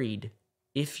worried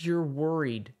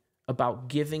about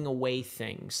giving away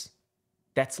things,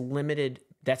 that's limited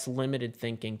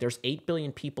thinking. There's 8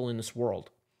 billion people in this world.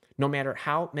 No matter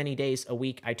how many days a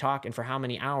week I talk and for how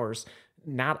many hours,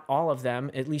 not all of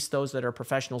them, at least those that are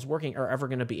professionals working, are ever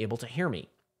going to be able to hear me.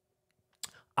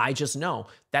 I just know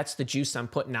that's the juice I'm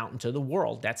putting out into the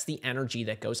world. That's the energy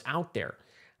that goes out there.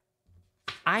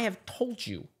 I have told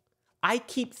you, I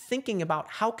keep thinking about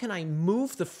how can I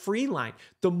move the free line.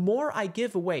 The more I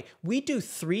give away, we do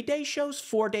 3-day shows,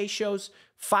 4-day shows,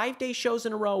 5-day shows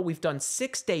in a row. We've done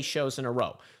 6-day shows in a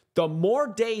row. The more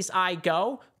days I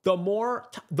go, the more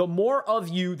of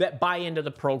you that buy into the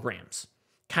programs,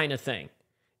 kind of thing.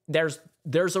 There's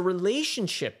a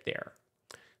relationship there.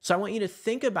 So I want you to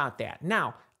think about that.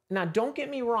 Now, don't get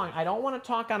me wrong. I don't want to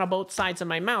talk out of both sides of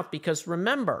my mouth, because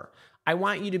remember, I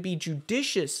want you to be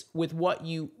judicious with what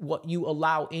you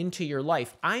allow into your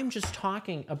life. I'm just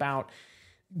talking about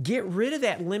get rid of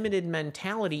that limited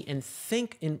mentality and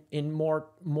think in more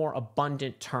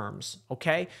abundant terms.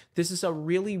 Okay? This is a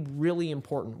really, really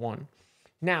important one.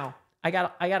 Now, I've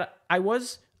got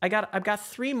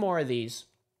 3 more of these.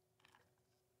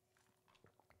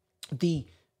 The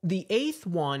 8th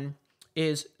one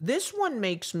is, this one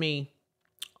makes me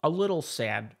a little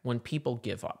sad when people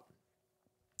give up.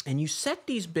 And you set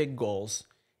these big goals,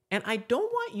 and I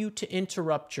don't want you to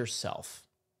interrupt yourself.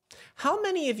 How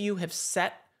many of you have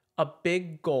set a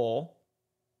big goal,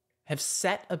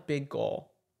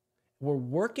 were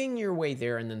working your way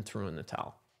there and then threw in the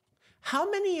towel?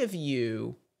 How many of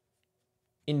you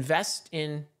invest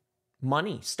in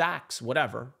money, stocks,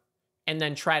 whatever, and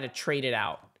then try to trade it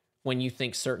out when you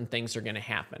think certain things are going to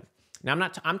happen?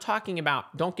 Now, I'm talking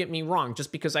about, don't get me wrong,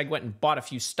 just because I went and bought a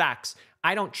few stocks,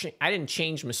 I didn't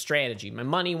change my strategy. My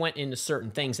money went into certain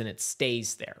things and it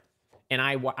stays there. And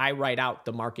I write out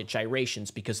the market gyrations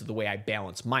because of the way I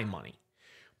balance my money.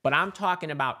 But I'm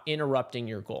talking about interrupting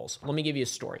your goals. Let me give you a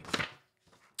story.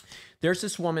 There's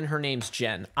this woman, her name's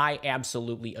Jen. I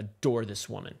absolutely adore this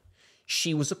woman.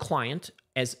 She was a client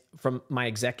from my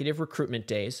executive recruitment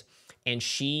days, and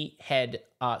she had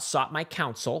sought my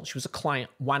counsel. She was a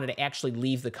client, wanted to actually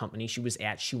leave the company she was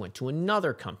at. She went to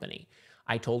another company.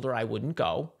 I told her I wouldn't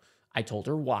go. I told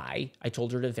her why. I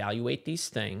told her to evaluate these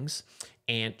things,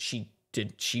 and she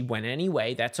did. She went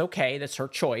anyway. That's okay. That's her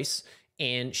choice.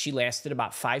 And she lasted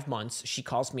about 5 months. She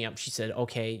calls me up. She said,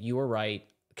 okay, you were right.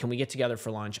 Can we get together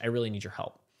for lunch? I really need your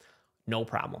help. No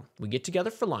problem. We get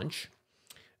together for lunch.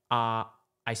 I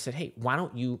said, hey, why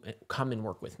don't you come and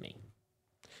work with me?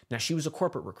 Now, she was a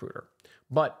corporate recruiter,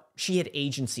 but she had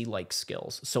agency-like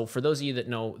skills. So for those of you that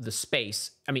know the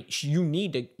space, I mean, you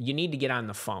need to get on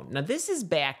the phone. Now, this is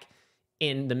back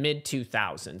in the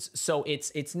mid-2000s. So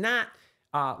it's not,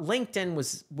 LinkedIn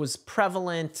was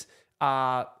prevalent.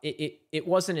 It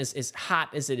wasn't as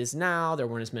hot as it is now. There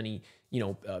weren't as many,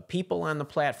 people on the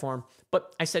platform.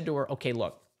 But I said to her, okay,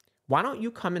 look, why don't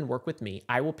you come and work with me?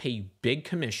 I will pay you big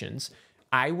commissions.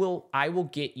 I will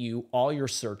get you all your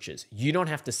searches. You don't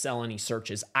have to sell any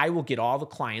searches. I will get all the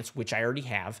clients, which I already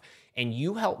have, and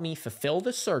you help me fulfill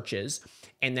the searches,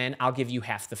 and then I'll give you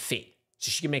half the fee.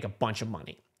 So she can make a bunch of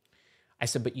money. I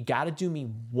said, but you got to do me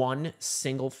one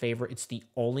single favor. It's the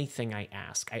only thing I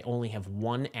ask. I only have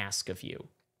one ask of you.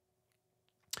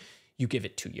 You give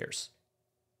it 2 years.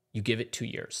 You give it 2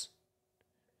 years.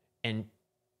 And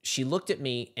she looked at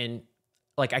me, and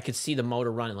like I could see the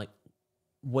motor running, like,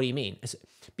 what do you mean? I said,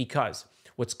 because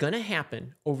what's going to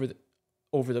happen over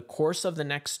the course of the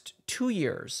next 2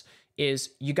 years is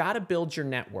you got to build your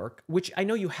network, which I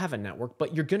know you have a network,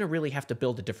 but you're going to really have to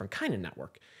build a different kind of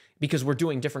network because we're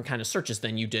doing different kind of searches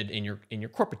than you did in your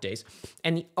corporate days.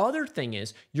 And the other thing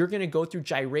is you're going to go through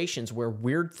gyrations where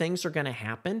weird things are going to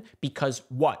happen because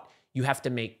what? You have to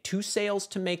make 2 sales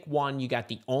to make 1. You got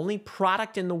the only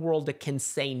product in the world that can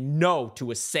say no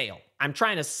to a sale. I'm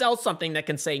trying to sell something that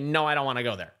can say, no, I don't want to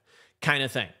go there, kind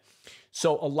of thing.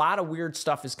 So a lot of weird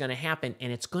stuff is going to happen,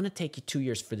 and it's going to take you 2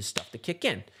 years for this stuff to kick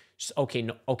in. She's, okay,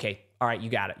 no, okay, all right, you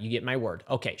got it. You get my word.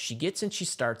 Okay, she gets in, she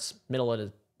starts middle of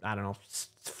the,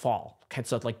 fall,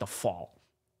 so like the fall.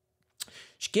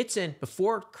 She gets in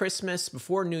before Christmas,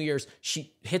 before New Year's,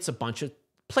 she hits a bunch of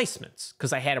placements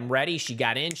because I had them ready. She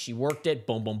got in, she worked it,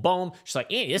 boom, boom, boom. She's like,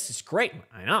 hey, this is great.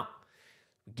 I know.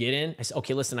 Get in. I said,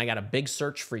 okay, listen, I got a big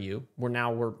search for you.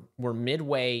 We're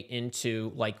midway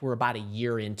into, like, we're about a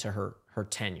year into her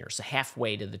tenure, so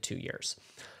halfway to the 2 years.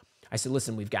 I said,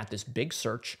 listen, we've got this big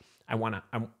search. I want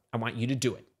you to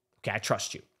do it. Okay, I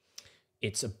trust you.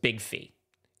 It's a big fee.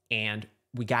 And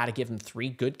we got to give them 3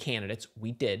 good candidates.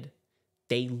 We did.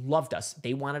 They loved us.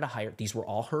 They wanted to hire. These were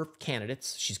all her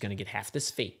candidates. She's going to get half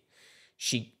this fee.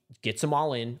 She gets them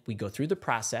all in. We go through the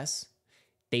process.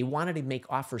 They wanted to make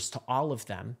offers to all of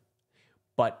them,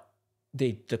 but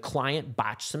the client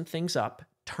botched some things up.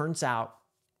 Turns out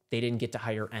they didn't get to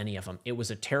hire any of them. It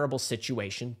was a terrible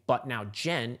situation, but now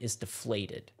Jen is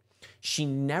deflated. She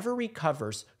never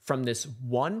recovers from this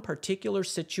one particular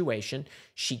situation.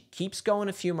 She keeps going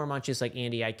a few more months. She's like,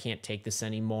 Andy, I can't take this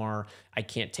anymore. I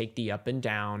can't take the up and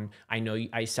down. I know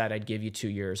I said I'd give you 2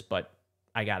 years, but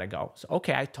I got to go. So,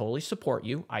 okay, I totally support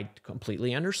you. I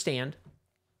completely understand.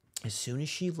 As soon as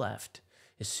she left,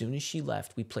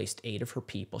 we placed 8 of her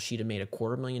people. She'd have made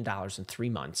 $250,000 in 3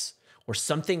 months or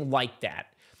something like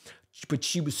that. But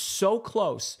she was so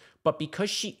close. But because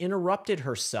she interrupted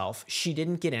herself, she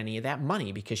didn't get any of that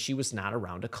money because she was not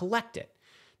around to collect it.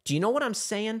 Do you know what I'm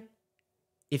saying?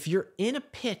 If you're in a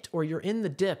pit or you're in the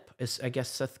dip, as I guess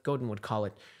Seth Godin would call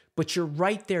it, but you're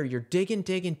right there, you're digging,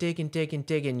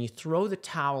 you throw the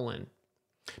towel in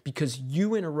because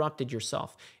you interrupted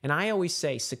yourself. And I always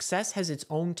say success has its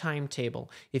own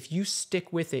timetable. If you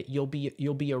stick with it, you'll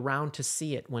be around to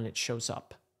see it when it shows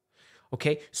up.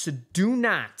 Okay? So do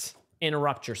not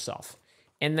interrupt yourself.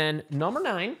 And then number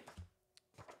 9,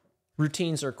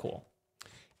 routines are cool.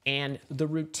 And the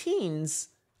routines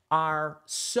are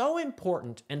so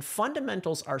important and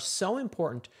fundamentals are so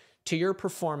important to your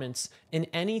performance in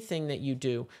anything that you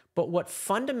do. But what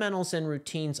fundamentals and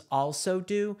routines also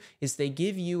do is they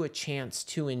give you a chance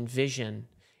to envision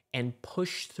and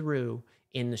push through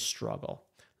in the struggle.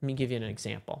 Let me give you an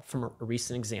example from a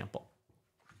recent example.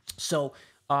 So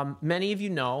many of you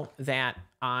know that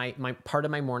my part of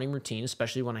my morning routine,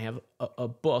 especially when I have a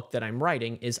book that I'm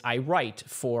writing, is I write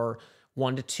for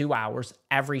 1 to 2 hours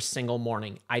every single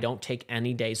morning. I don't take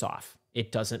any days off.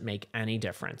 It doesn't make any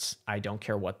difference. I don't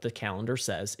care what the calendar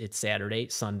says. It's Saturday,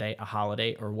 Sunday, a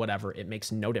holiday, or whatever. It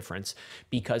makes no difference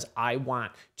because I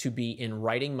want to be in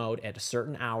writing mode at a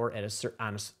certain hour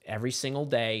every single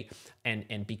day.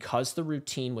 And because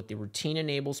what the routine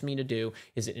enables me to do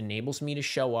is it enables me to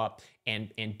show up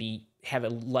and have a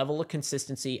level of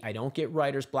consistency. I don't get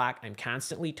writer's block. I'm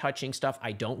constantly touching stuff.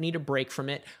 I don't need a break from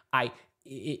it.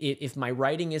 If my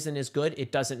writing isn't as good,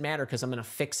 it doesn't matter because I'm going to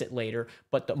fix it later.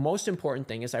 But the most important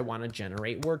thing is I want to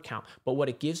generate word count. But what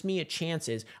it gives me a chance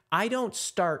is I don't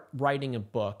start writing a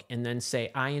book and then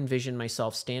say, I envision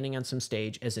myself standing on some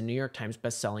stage as a New York Times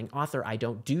bestselling author. I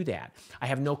don't do that. I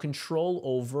have no control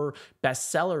over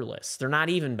bestseller lists. They're not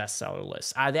even bestseller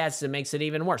lists. That makes it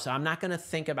even worse. So I'm not going to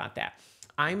think about that.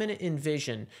 I'm going to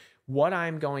envision what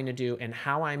I'm going to do and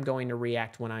how I'm going to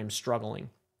react when I'm struggling,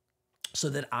 so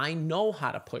that I know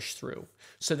how to push through,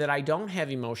 so that I don't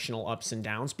have emotional ups and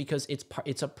downs because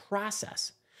it's a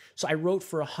process. So I wrote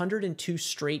for 102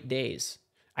 straight days.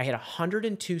 I had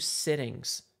 102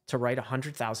 sittings to write a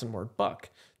 100,000-word book.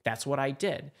 That's what I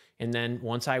did. And then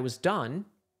once I was done,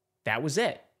 that was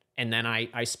it. And then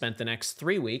I spent the next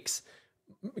 3 weeks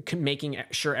making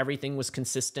sure everything was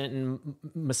consistent and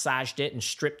massaged it and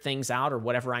stripped things out or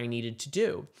whatever I needed to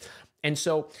do. And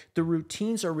so the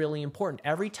routines are really important.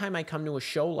 Every time I come to a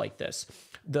show like this,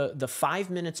 the 5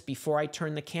 minutes before I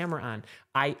turn the camera on,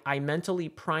 I mentally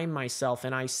prime myself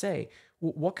and I say,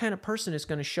 what kind of person is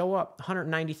going to show up,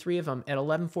 193 of them, at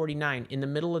 11:49 in the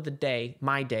middle of the day,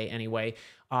 my day anyway,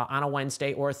 on a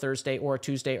Wednesday or a Thursday or a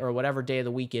Tuesday or whatever day of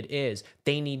the week it is?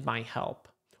 They need my help.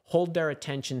 Hold their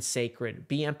attention sacred.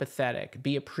 Be empathetic.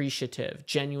 Be appreciative.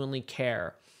 Genuinely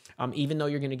care. Even though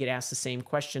you're going to get asked the same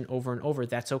question over and over,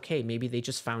 that's okay. Maybe they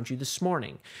just found you this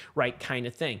morning, right? Kind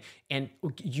of thing. And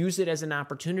use it as an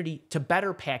opportunity to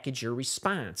better package your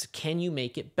response. Can you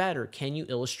make it better? Can you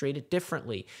illustrate it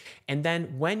differently? And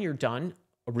then when you're done,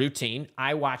 a routine,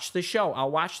 I watch the show. I'll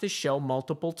watch the show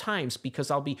multiple times because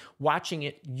I'll be watching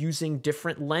it using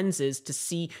different lenses to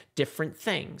see different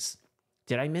things.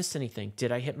 Did I miss anything?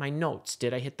 Did I hit my notes?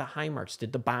 Did I hit the high marks?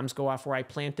 Did the bombs go off where I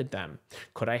planted them?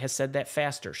 Could I have said that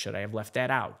faster? Should I have left that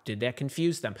out? Did that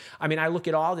confuse them? I mean, I look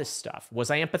at all this stuff.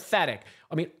 Was I empathetic?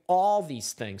 I mean, all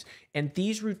these things. And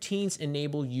these routines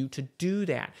enable you to do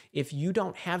that. If you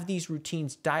don't have these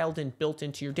routines dialed in, built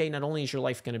into your day, not only is your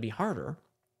life going to be harder,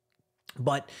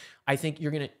 but I think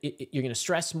you're gonna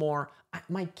stress more.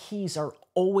 My keys are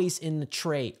always in the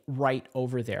tray right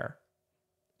over there.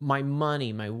 my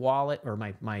money, my wallet, or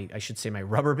I should say my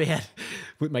rubber band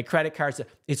with my credit cards,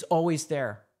 it's always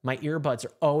there. My earbuds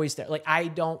are always there. Like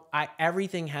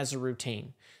everything has a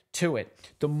routine to it.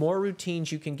 The more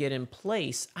routines you can get in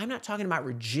place, I'm not talking about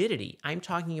rigidity. I'm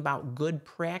talking about good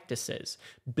practices.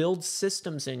 Build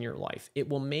systems in your life. It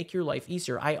will make your life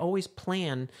easier. I always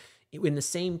plan in the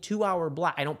same 2-hour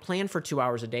block. I don't plan for 2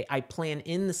 hours a day. I plan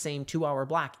in the same 2-hour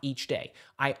block each day.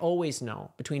 I always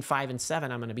know between 5 and 7,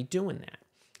 I'm going to be doing that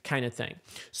kind of thing.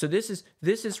 So this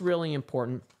is really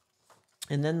important.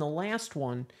 And then the last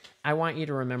one, I want you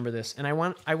to remember this. And I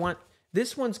want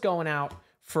this one's going out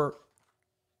for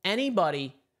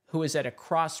anybody who is at a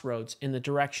crossroads in the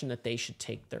direction that they should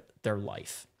take their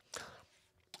life.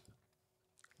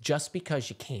 Just because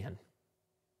you can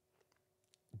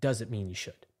doesn't mean you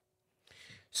should.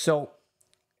 So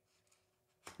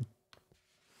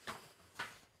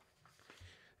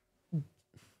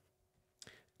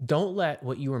don't let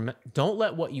what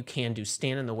you can do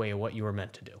stand in the way of what you were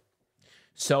meant to do.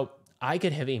 So I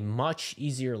could have a much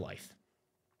easier life,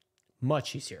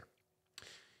 much easier,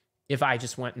 if I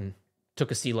just went and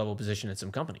took a C-level position at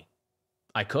some company.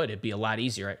 I could. It'd be a lot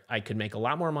easier. I could make a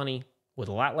lot more money with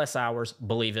a lot less hours,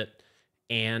 believe it,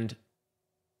 and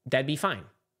that'd be fine.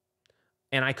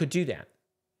 And I could do that.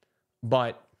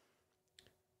 But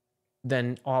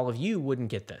then all of you wouldn't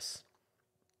get this.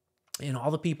 And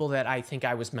all the people that I think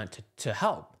I was meant to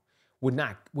help would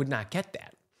not get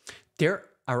that. There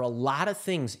are a lot of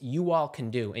things you all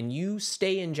can do, and you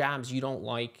stay in jobs you don't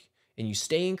like, and you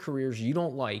stay in careers you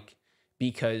don't like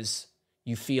because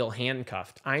you feel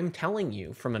handcuffed. I'm telling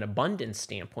you, from an abundance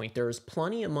standpoint, there is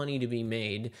plenty of money to be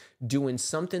made doing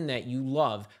something that you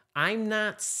love. I'm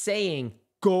not saying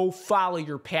go follow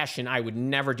your passion. I would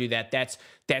never do that. That's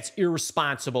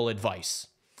irresponsible advice.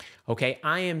 Okay?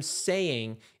 I am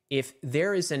saying if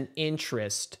there is an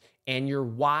interest and your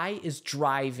why is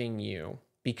driving you,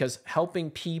 because helping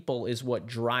people is what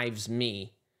drives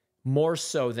me more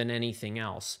so than anything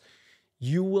else,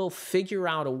 you will figure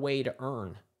out a way to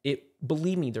earn it.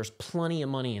 Believe me, there's plenty of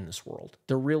money in this world.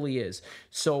 There really is.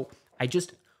 So I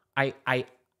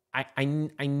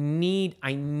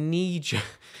need you,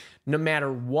 no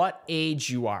matter what age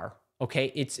you are, okay?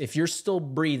 If you're still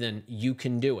breathing, you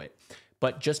can do it.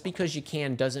 But just because you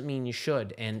can doesn't mean you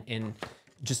should. And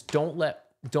just don't let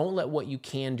what you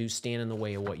can do stand in the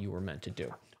way of what you were meant to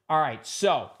do. All right,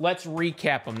 so let's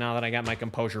recap them now that I got my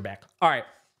composure back. All right,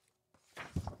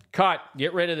 cut,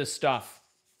 get rid of this stuff.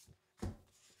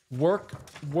 Work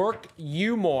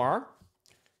you more.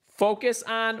 Focus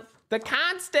on the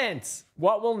constants,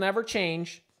 what will never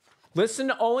change. Listen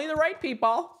to only the right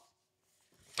people.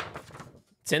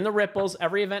 It's in the ripples.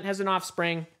 Every event has an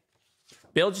offspring.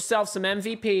 Build yourself some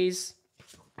MVPs.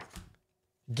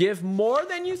 Give more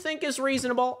than you think is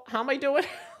reasonable. How am I doing?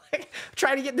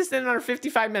 Try to get this in under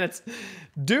 55 minutes.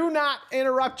 Do not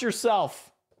interrupt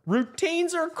yourself.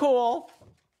 Routines are cool.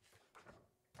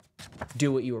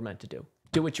 Do what you were meant to do.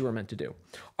 Do what you were meant to do.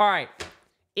 All right.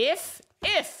 If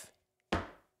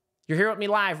you're here with me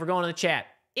live, we're going to the chat.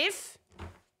 If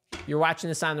you're watching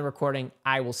this on the recording,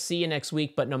 I will see you next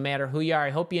week. But no matter who you are,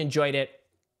 I hope you enjoyed it.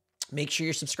 Make sure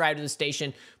you're subscribed to the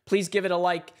station. Please give it a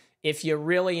like if you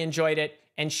really enjoyed it,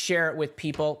 and share it with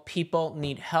people. People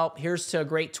need help. Here's to a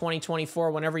great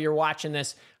 2024. Whenever you're watching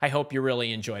this, I hope you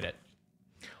really enjoyed it.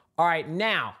 All right,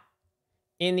 now,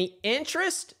 in the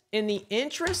interest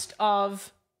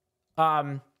of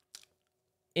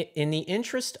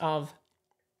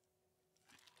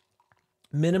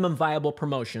minimum viable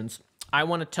promotions, I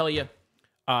want to tell you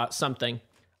something.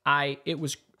 If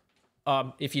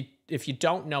you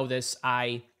don't know this,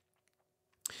 I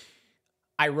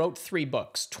wrote 3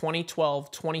 books,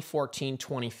 2012, 2014,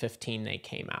 2015, they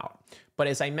came out. But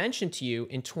as I mentioned to you,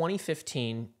 in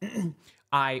 2015,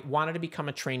 I wanted to become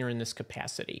a trainer in this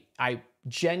capacity. I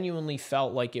genuinely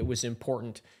felt like it was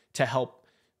important to help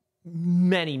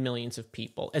many millions of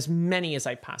people, as many as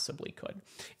I possibly could.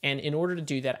 And in order to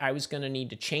do that, I was going to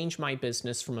need to change my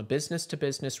business from a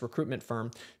business-to-business recruitment firm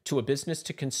to a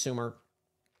business-to-consumer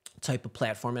type of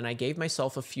platform. And I gave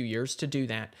myself a few years to do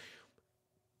that.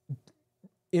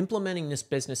 Implementing this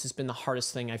business has been the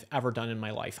hardest thing I've ever done in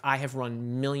my life. I have run $1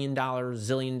 million,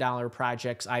 zillion-dollar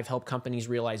projects. I've helped companies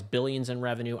realize billions in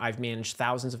revenue. I've managed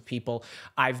thousands of people.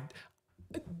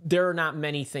 There are not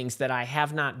many things that I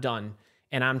have not done,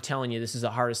 and I'm telling you, this is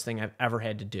the hardest thing I've ever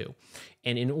had to do.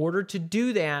 And in order to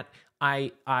do that,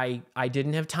 I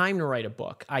didn't have time to write a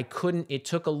book. I couldn't. It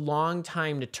took a long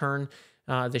time to turn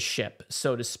the ship,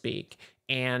 so to speak.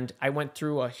 And I went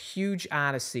through a huge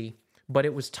odyssey. But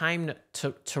it was time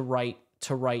to write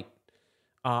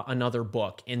another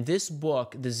book. And this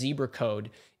book, The Zebra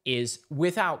Code, is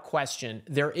without question,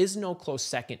 there is no close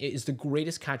second. It is the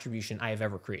greatest contribution I have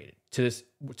ever created to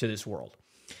this world.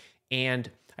 And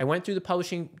I went through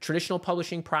the traditional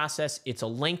publishing process. It's a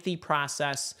lengthy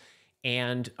process.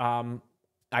 And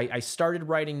I started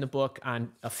writing the book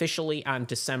officially on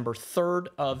December 3rd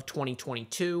of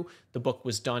 2022. The book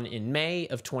was done in May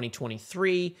of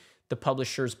 2023. The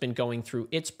publisher's been going through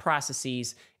its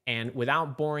processes, and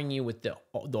without boring you with the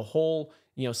whole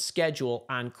schedule,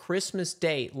 on Christmas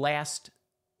Day last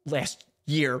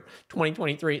year,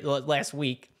 2023, last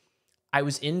week, I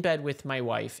was in bed with my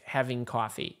wife having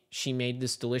coffee. She made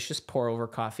this delicious pour-over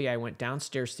coffee. I went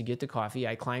downstairs to get the coffee.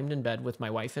 I climbed in bed with my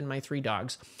wife and my 3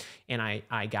 dogs, and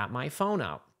I got my phone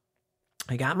out.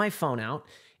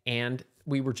 And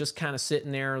we were just kind of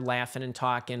sitting there laughing and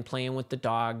talking, playing with the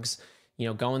dogs,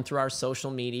 going through our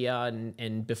social media,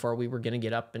 and before we were going to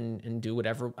get up and do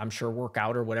whatever, I'm sure work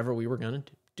out or whatever we were going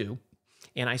to do.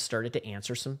 And I started to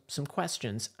answer some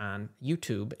questions on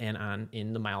YouTube and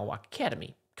in the Mile Walk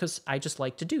Academy, because I just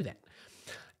like to do that.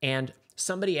 And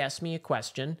somebody asked me a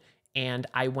question, and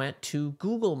I went to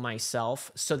Google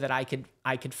myself so that I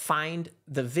could find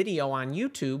the video on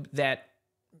YouTube that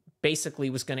basically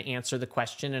was going to answer the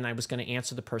question, and I was going to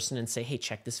answer the person and say, hey,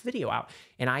 check this video out.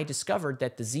 And I discovered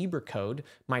that the Zebra Code,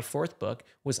 my 4th book,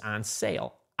 was on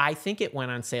sale. I think it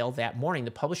went on sale that morning. The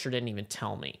publisher didn't even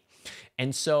tell me.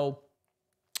 And so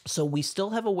we still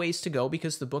have a ways to go,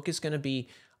 because the book is going to be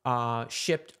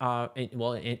shipped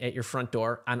at your front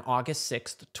door on August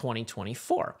 6th,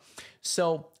 2024.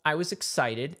 So I was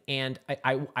excited, and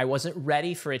I wasn't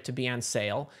ready for it to be on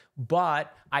sale,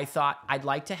 but I thought I'd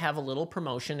like to have a little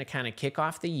promotion to kind of kick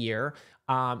off the year,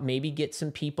 maybe get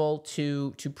some people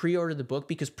to pre-order the book,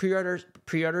 because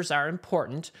pre-orders are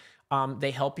important.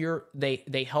 They help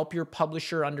your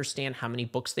publisher understand how many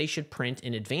books they should print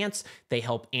in advance. They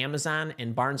help Amazon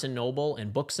and Barnes & Noble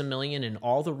and Books A Million and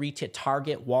all the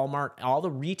Target, Walmart, all the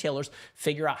retailers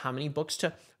figure out how many books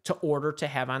to order to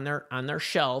have on their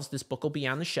shelves. This book will be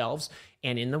on the shelves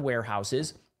and in the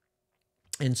warehouses.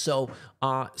 And so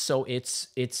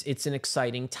it's an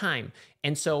exciting time.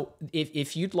 And so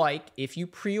if you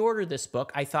pre-order this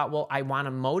book, I thought, well, I want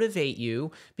to motivate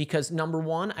you, because number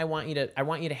one, I want you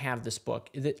to have this book,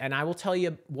 and I will tell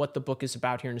you what the book is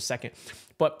about here in a second.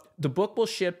 But the book will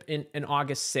ship in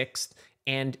August 6th,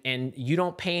 and you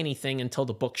don't pay anything until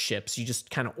the book ships. You just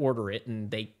kind of order it,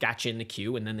 and they got you in the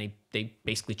queue, and then they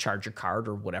basically charge your card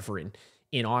or whatever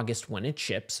in August when it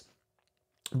ships.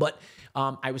 But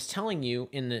I was telling you,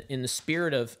 in the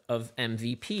spirit of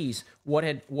MVPs, what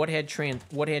had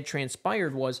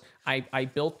transpired was I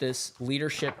built this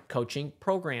leadership coaching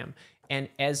program, and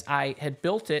as I had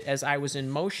built it, as I was in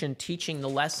motion teaching the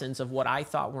lessons of what I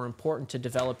thought were important to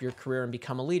develop your career and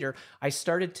become a leader, I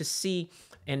started to see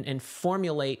and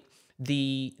formulate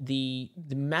the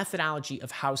methodology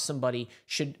of how somebody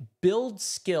should build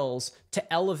skills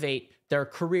to elevate their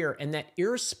career, and that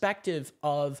irrespective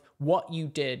of what you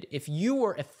did, if you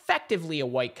were effectively a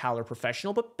white-collar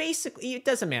professional, but basically it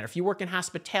doesn't matter if you work in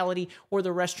hospitality or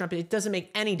the restaurant, it doesn't make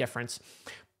any difference.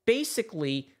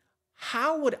 Basically,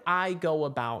 how would I go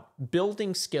about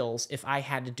building skills if I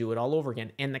had to do it all over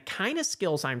again? And the kind of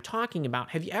skills I'm talking about,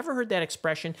 have you ever heard that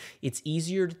expression? It's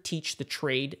easier to teach the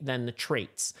trade than the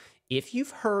traits. If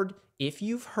you've heard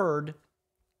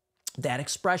that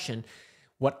expression,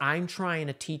 what I'm trying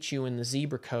to teach you in the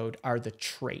Zebra Code are the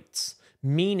traits,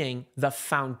 meaning the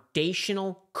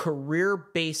foundational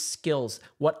career-based skills,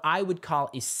 what I would call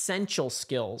essential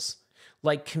skills,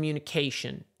 like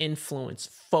communication, influence,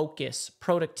 focus,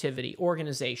 productivity,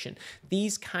 organization,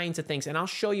 these kinds of things. And I'll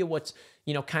show you what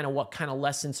kind of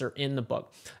lessons are in the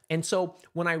book. And so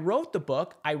when I wrote the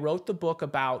book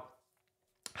about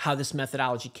how this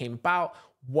methodology came about,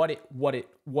 what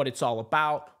it's all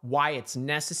about, why it's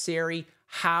necessary,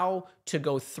 how to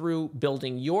go through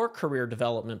building your career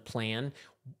development plan.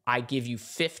 I give you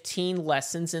 15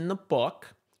 lessons in the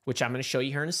book, which I'm going to show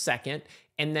you here in a second.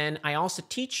 And then I also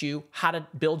teach you how to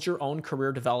build your own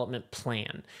career development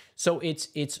plan. So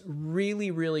it's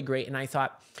really, really great. And I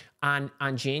thought on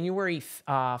January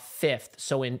 5th,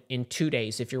 so in 2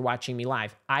 days, if you're watching me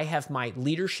live, I have my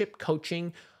leadership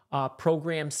coaching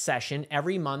program session.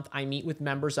 Every month, I meet with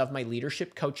members of my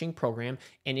leadership coaching program.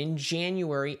 And in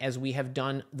January, as we have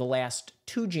done the last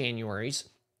 2 Januaries,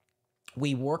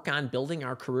 we work on building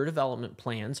our career development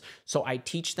plans. So I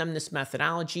teach them this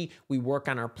methodology. We work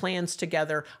on our plans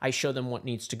together. I show them what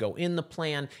needs to go in the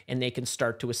plan, and they can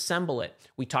start to assemble it.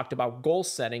 We talked about goal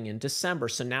setting in December.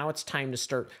 So now it's time to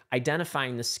start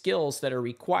identifying the skills that are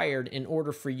required in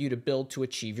order for you to build to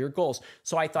achieve your goals.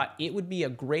 So I thought it would be a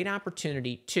great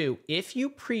opportunity to, if you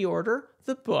pre-order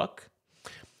the book,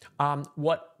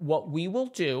 What we will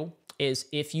do is,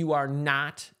 if you are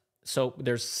not, so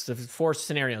there's 4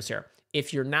 scenarios here.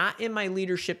 If you're not in my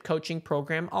leadership coaching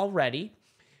program already,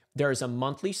 there is a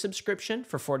monthly subscription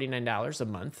for $49 a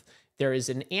month. There is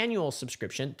an annual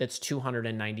subscription that's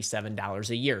 $297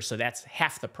 a year. So that's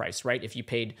half the price, right? If you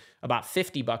paid about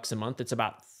 $50 a month, it's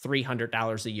about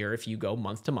 $300 a year if you go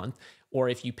month to month. Or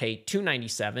if you pay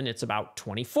 $297, it's about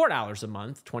 $24 a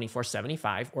month,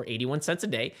 $24.75, or 81 cents a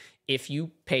day if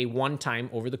you pay one time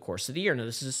over the course of the year. Now,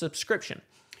 this is a subscription.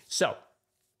 So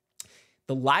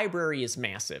the library is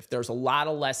massive. There's a lot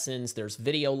of lessons. There's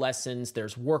video lessons.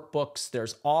 There's workbooks.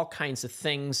 There's all kinds of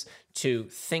things to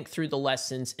think through the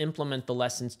lessons, implement the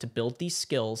lessons to build these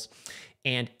skills.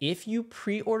 And if you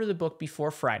pre-order the book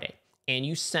before Friday and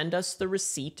you send us the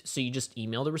receipt, so you just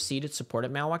email the receipt at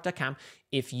support@malwalk.com.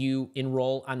 If you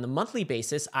enroll on the monthly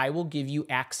basis, I will give you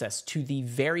access to the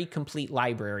very complete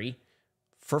library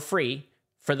for free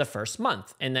for the first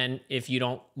month. And then if you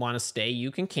don't want to stay,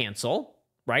 you can cancel.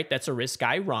 Right? That's a risk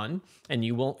I run, and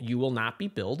you will not be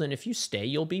billed. And if you stay,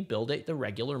 you'll be billed at the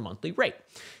regular monthly rate.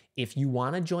 If you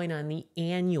want to join on the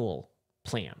annual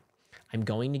plan, I'm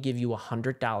going to give you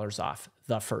 $100 off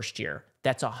the first year.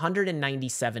 That's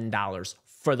 $197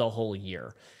 for the whole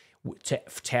year to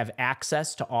have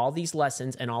access to all these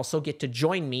lessons, and also get to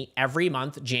join me every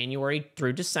month, January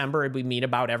through December. We meet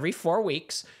about every 4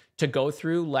 weeks to go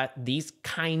through these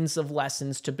kinds of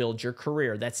lessons to build your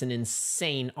career. That's an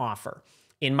insane offer,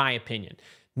 in my opinion.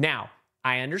 Now,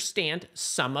 I understand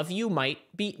some of you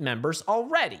might be members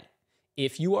already.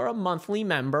 If you are a monthly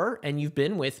member and you've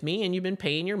been with me and you've been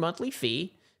paying your monthly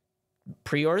fee,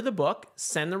 pre-order the book,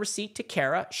 send the receipt to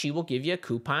Kara. She will give you a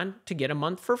coupon to get a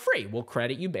month for free. We'll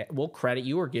credit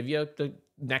you or give you the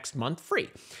next month free.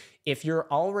 If you're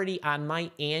already on my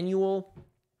annual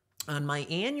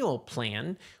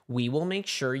plan, we will make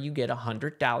sure you get a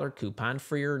 $100 coupon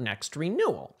for your next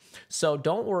renewal. So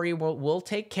don't worry, we'll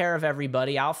take care of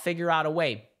everybody. I'll figure out a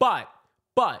way. But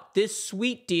this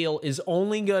sweet deal is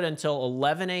only good until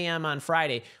 11 a.m. on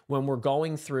Friday, when we're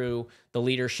going through the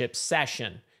leadership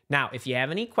session. Now, if you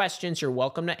have any questions, you're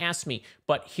welcome to ask me.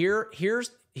 But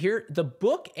here's the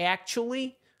book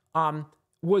actually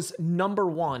was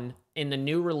 #1 in the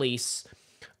new release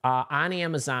on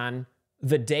Amazon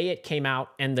the day it came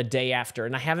out and the day after.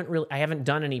 And I haven't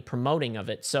done any promoting of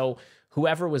it. So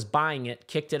whoever was buying it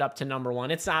kicked it up to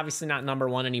 #1. It's obviously not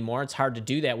 #1 anymore. It's hard to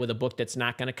do that with a book that's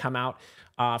not going to come out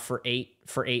for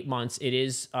eight months. It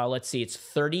is, let's see, it's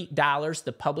 $30.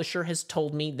 The publisher has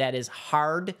told me that is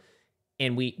hard,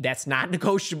 and that's not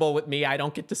negotiable with me. I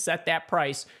don't get to set that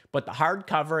price. But the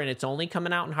hardcover, and it's only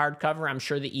coming out in hardcover. I'm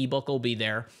sure the ebook will be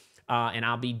there. And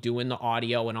I'll be doing the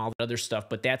audio and all the other stuff,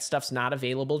 but that stuff's not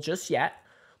available just yet.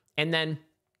 And then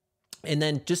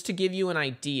just to give you an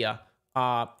idea,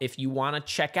 if you want to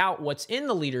check out what's in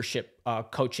the leadership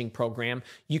coaching program,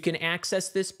 you can access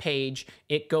this page.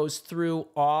 It goes through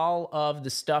all of the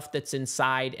stuff that's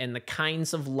inside and the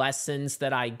kinds of lessons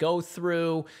that I go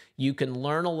through. You can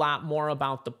learn a lot more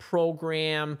about the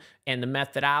program and the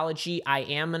methodology. I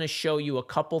am going to show you a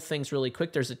couple things really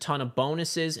quick. There's a ton of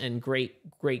bonuses and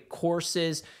great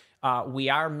courses. We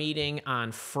are meeting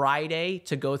on Friday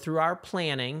to go through our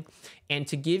planning. And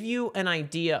to give you an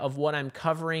idea of what I'm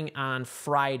covering on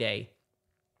Friday,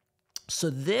 so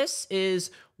this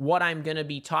is what I'm going to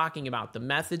be talking about: the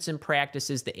methods and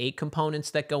practices, the 8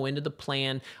 components that go into the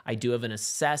plan. I do have an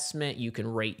assessment. You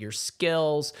can rate your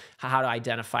skills, how to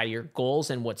identify your goals,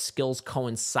 and what skills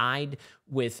coincide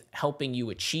with helping you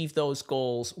achieve those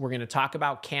goals. We're going to talk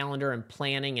about calendar and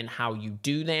planning and how you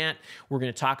do that. We're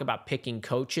going to talk about picking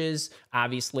coaches.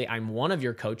 Obviously, I'm one of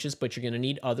your coaches, but you're going to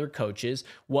need other coaches,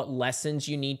 what lessons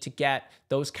you need to get,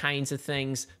 those kinds of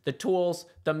things, the tools,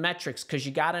 the metrics, because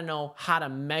you got to know how to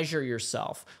measure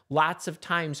yourself. Lots of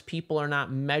times people are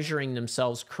not measuring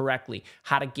themselves correctly,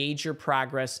 how to gauge your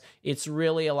progress. It's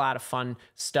really a lot of fun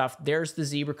stuff. There's the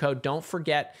zebra code. Don't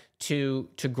forget to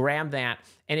grab that.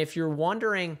 And if you're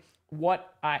wondering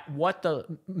what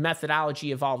the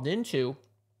methodology evolved into,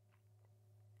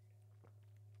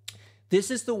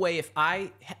 this is the way. If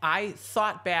I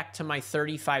thought back to my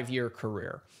 35-year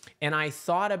career, and I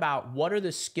thought about what are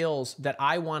the skills that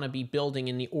I want to be building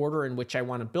in the order in which I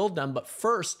want to build them. But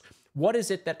first, what is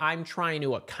it that I'm trying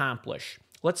to accomplish?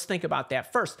 Let's think about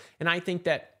that first. And I think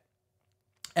that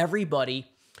everybody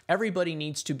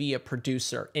needs to be a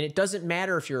producer. And it doesn't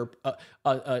matter if you're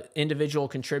a individual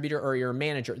contributor or you're a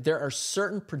manager. There are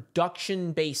certain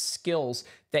production-based skills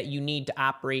that you need to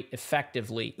operate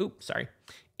effectively.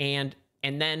 And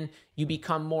then you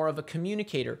become more of a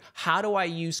communicator. How do I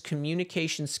use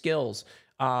communication skills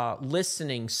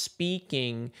listening,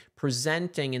 speaking,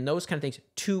 presenting, and those kind of things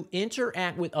to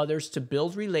interact with others, to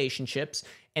build relationships,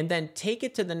 and then take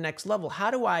it to the next level. How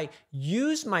do I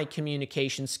use my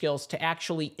communication skills to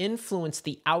actually influence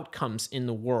the outcomes in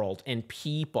the world and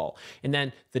people? And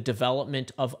then the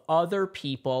development of other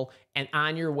people, and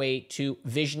on your way to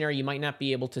visionary. You might not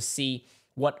be able to see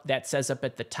what that says up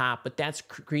at the top, but that's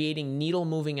creating needle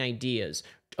moving ideas,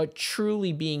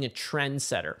 truly being a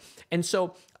trendsetter. And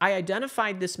so I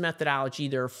identified this methodology.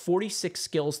 There are 46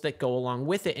 skills that go along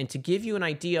with it. And to give you an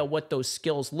idea what those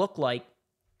skills look like: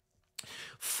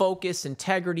 focus,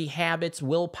 integrity, habits,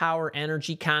 willpower,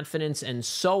 energy, confidence, and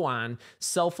so on,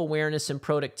 self-awareness, and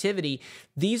productivity.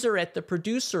 These are at the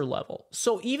producer level.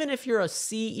 So even if you're a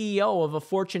CEO of a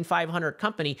Fortune 500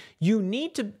 company, you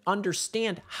need to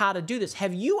understand how to do this.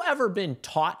 Have you ever been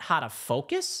taught how to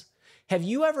focus? Have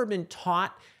you ever been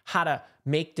taught how to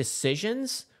make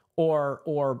decisions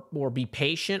or be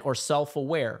patient or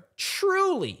self-aware?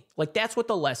 Truly, like that's what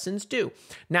the lessons do.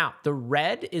 Now, the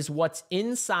red is what's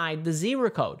inside the zebra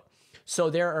code. So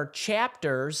there are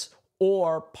chapters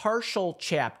or partial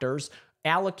chapters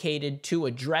allocated to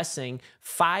addressing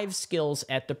 5 skills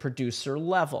at the producer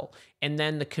level. And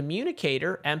then the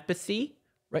communicator, empathy,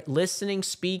 right? Listening,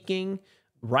 speaking,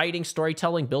 writing,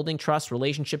 storytelling, building trust,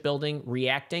 relationship building,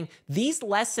 reacting. These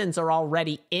lessons are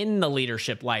already in the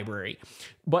leadership library.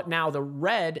 But now the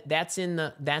red, that's in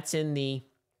the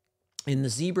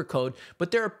zebra code.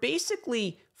 But there are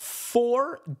basically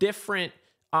 4 different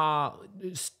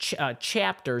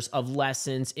chapters of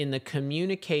lessons in the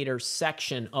communicator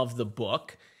section of the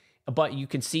book. But you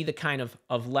can see the kind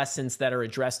of lessons that are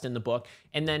addressed in the book.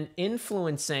 And then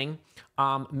influencing,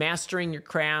 mastering your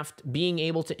craft, being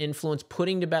able to influence,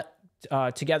 putting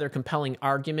together compelling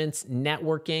arguments,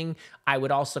 networking. I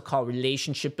would also call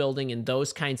relationship building and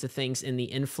those kinds of things in the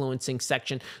influencing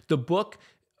section. The book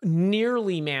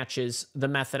nearly matches the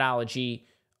methodology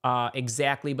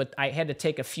exactly, but I had to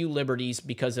take a few liberties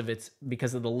because of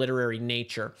the literary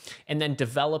nature. And then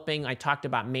developing, I talked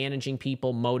about managing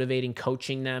people, motivating,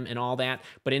 coaching them, and all that.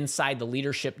 But inside the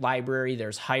leadership library,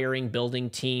 there's hiring,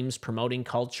 building teams, promoting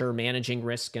culture, managing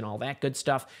risk, and all that good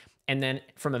stuff. And then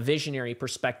from a visionary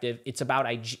perspective, it's about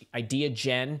idea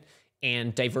gen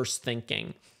and diverse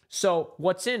thinking. So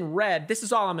what's in red, this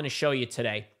is all I'm going to show you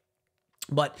today.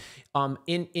 But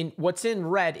in what's in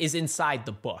red is inside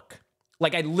the book.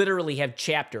 Like I literally have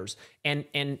chapters, and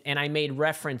I made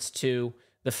reference to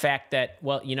the fact that,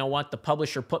 well, you know what? The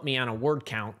publisher put me on a word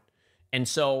count. And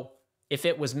so if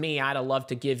it was me, I'd have loved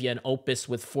to give you an opus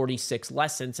with 46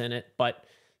 lessons in it, but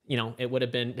you know, it would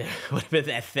have been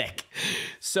that thick.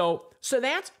 So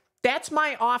that's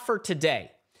my offer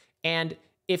today. And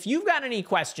if you've got any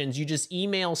questions, you just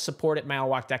email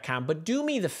support@milewalk.com. But do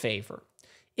me the favor.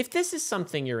 If this is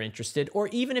something you're interested, or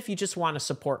even if you just want to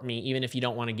support me, even if you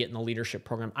don't want to get in the leadership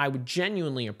program, I would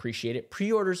genuinely appreciate it.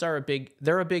 Pre-orders are a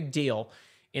big deal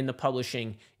in the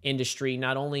publishing industry.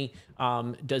 Not only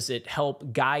does it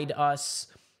help guide us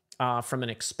from an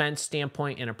expense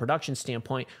standpoint and a production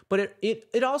standpoint, but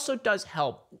it also does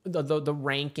help the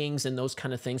rankings and those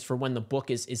kind of things for when the book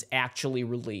is actually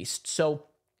released. So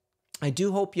I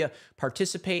do hope you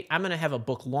participate. I'm going to have a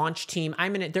book launch team.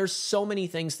 There's so many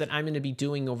things that I'm going to be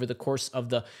doing over the course of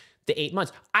the 8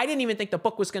 months. I didn't even think the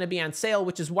book was going to be on sale,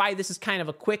 which is why this is kind of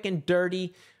a quick and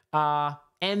dirty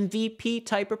MVP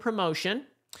type of promotion.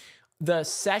 The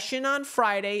session on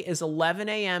Friday is 11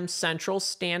 a.m. Central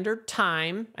Standard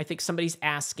Time. I think somebody's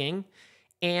asking.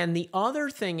 And the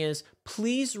other thing is,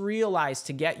 please realize,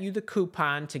 to get you the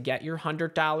coupon, to get your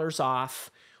 $100 off,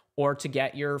 or to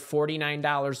get your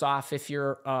 $49 off if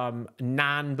you're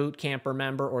non-boot camper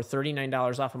member, or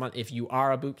 $39 off a month if you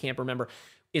are a boot camper member,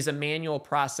 is a manual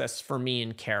process for me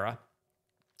and Kara.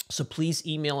 So please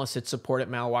email us at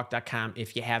support@milewalk.com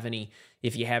if you have any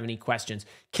questions.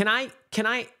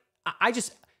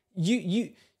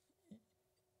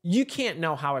 You can't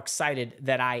know how excited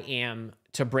that I am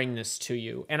to bring this to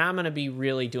you. And I'm going to be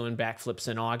really doing backflips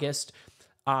in August.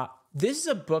 This is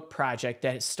a book project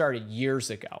that started years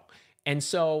ago. And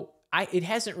so it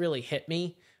hasn't really hit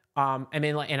me.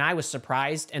 And I was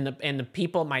surprised. And the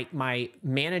people, my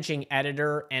managing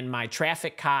editor and my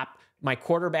traffic cop, my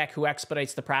quarterback who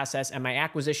expedites the process, and my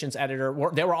acquisitions editor,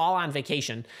 they were all on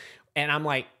vacation. And I'm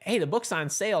like, hey, the book's on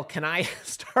sale. Can I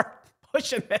start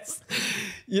pushing this,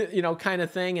 kind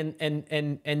of thing?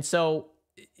 And so,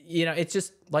 it's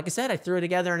just, like I said, I threw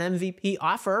together an MVP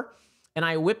offer. and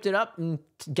I whipped it up and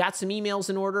got some emails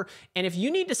in order. And if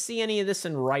you need to see any of this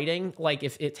in writing, like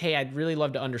if it's, hey, I'd really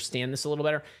love to understand this a little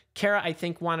better. Kara, I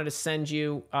think wanted to send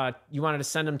you, you wanted to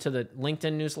send them to the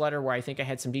LinkedIn newsletter where I think I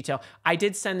had some detail. I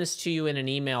did send this to you in an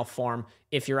email form.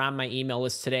 If you're on my email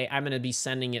list today, I'm going to be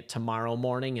sending it tomorrow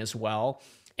morning as well.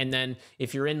 And then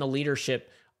if you're in the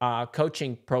leadership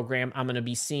coaching program, I'm going to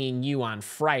be seeing you on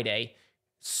Friday.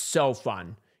 So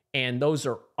fun. And those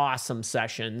are awesome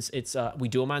sessions. It's we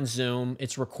do them on Zoom.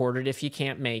 It's recorded if you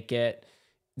can't make it.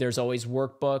 There's always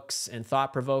workbooks and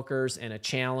thought provokers and a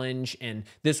challenge. And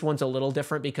this one's a little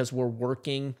different because we're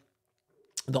working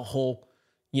the whole,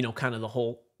 kind of the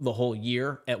whole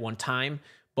year at one time.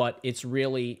 But it's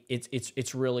really,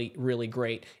 it's really, really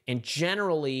great. And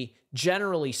generally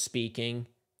speaking,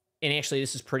 and actually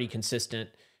this is pretty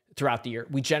consistent throughout the year,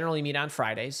 we generally meet on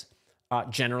Fridays.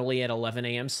 Generally at 11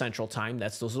 a.m. Central Time.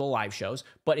 Those are the live shows.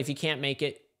 But if you can't make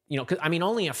it, because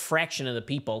only a fraction of the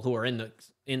people who are in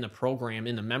the program,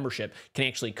 in the membership, can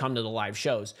actually come to the live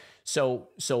shows. So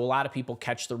a lot of people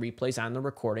catch the replays on the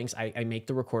recordings. I make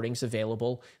the recordings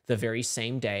available the very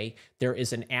same day. There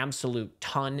is an absolute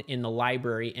ton in the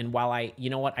library. And while I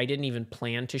didn't even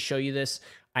plan to show you this,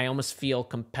 I almost feel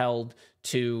compelled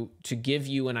to give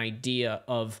you an idea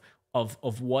of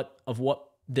what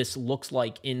this looks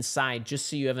like inside, just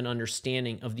so you have an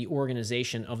understanding of the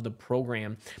organization of the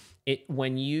program.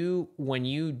 When you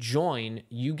join,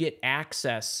 you get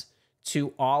access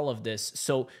to all of this.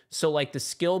 So like the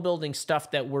skill building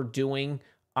stuff that we're doing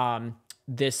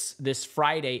this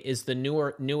Friday is the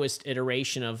newest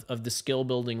iteration of the skill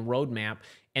building roadmap.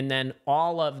 And then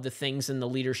all of the things in the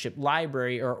leadership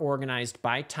library are organized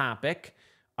by topic.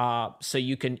 So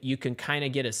you can kind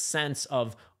of get a sense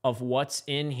of what's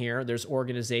in here. There's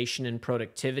organization and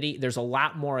productivity. There's a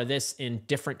lot more of this in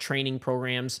different training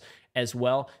programs as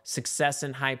well. Success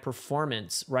and high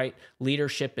performance, right?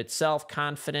 Leadership itself,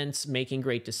 confidence, making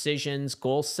great decisions,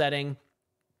 goal setting,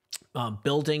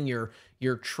 building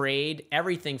your trade,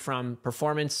 everything from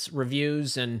performance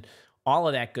reviews and all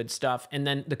of that good stuff. And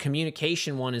then the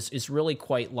communication one is really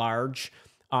quite large.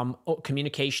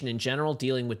 Communication in general,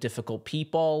 dealing with difficult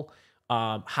people.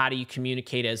 How do you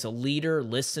communicate as a leader?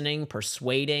 Listening,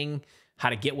 persuading, how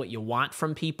to get what you want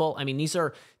from people.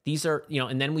 These are,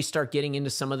 and then we start getting into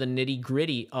some of the nitty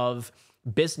gritty of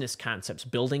business concepts,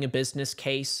 building a business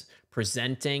case,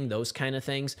 presenting, those kind of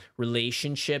things,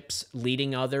 relationships,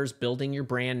 leading others, building your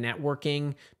brand,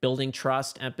 networking, building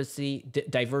trust, empathy,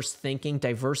 diverse thinking,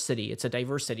 diversity. It's a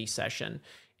diversity session.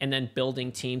 And then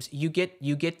building teams. You get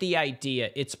the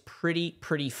idea. It's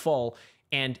pretty full.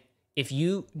 And if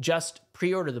you just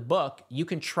pre-order the book, you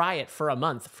can try it for a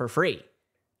month for free.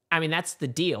 That's the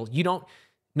deal.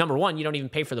 Number one, you don't even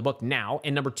pay for the book now.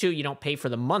 And number two, you don't pay for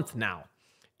the month now.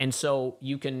 And so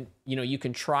you can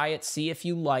try it, see if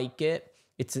you like it.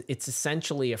 It's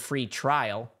essentially a free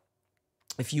trial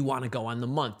if you want to go on the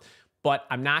month. But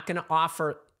I'm not going to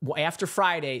offer, after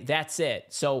Friday, that's it.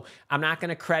 So I'm not going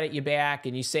to credit you back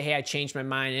and you say, hey, I changed my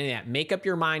mind. Any of that. Make up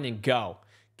your mind and go.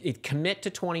 Commit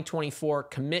to 2024,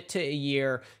 commit to a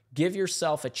year, give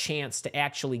yourself a chance to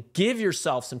actually give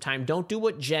yourself some time. Don't do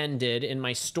what Jen did in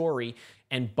my story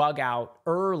and bug out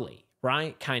early,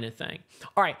 right? Kind of thing.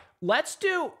 All right,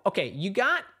 you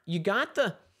got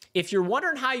if you're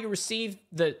wondering how you receive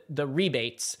the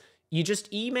rebates, you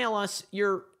just email us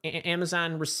your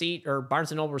Amazon receipt or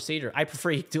Barnes & Noble receipt, or I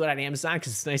prefer you do it on Amazon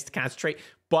because it's nice to concentrate,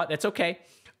 but that's okay.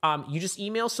 You just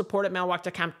email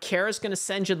support@mailwalk.com. Kara's going to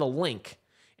send you the link,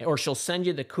 or she'll send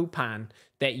you the coupon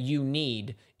that you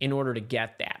need in order to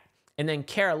get that. And then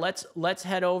Kara, let's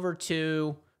head over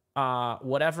to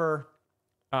whatever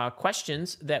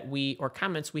questions or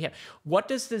comments we have. What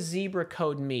does the zebra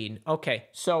code mean? Okay,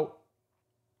 so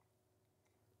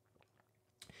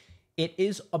it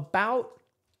is about,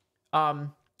 I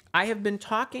have been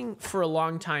talking for a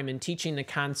long time and teaching the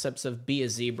concepts of be a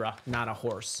zebra, not a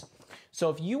horse. So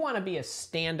if you want to be a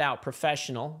standout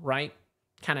professional, right,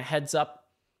 kind of heads up,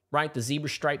 right? The zebra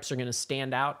stripes are going to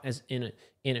stand out as in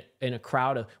a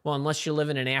crowd of, well, unless you're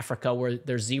living in Africa where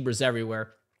there's zebras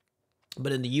everywhere.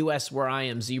 But in the U.S. where I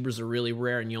am, zebras are really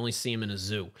rare and you only see them in a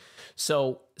zoo.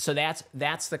 So that's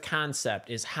the concept,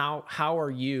 is how are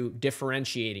you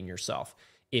differentiating yourself?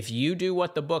 If you do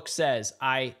what the book says,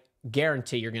 I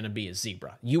guarantee you're going to be a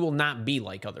zebra. You will not be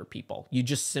like other people. You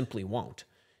just simply won't.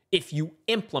 If you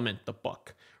implement the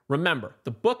book. Remember,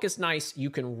 the book is nice. You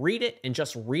can read it and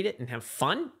just read it and have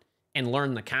fun and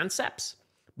learn the concepts.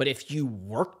 But if you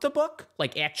work the book,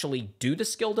 like actually do the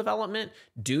skill development,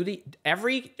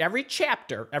 every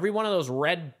chapter, every one of those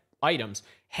red items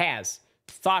has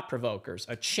thought provokers,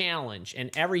 a challenge, and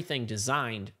everything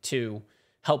designed to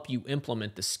help you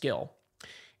implement the skill.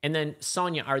 And then,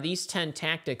 Sonia, are these 10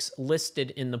 tactics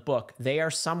listed in the book? They are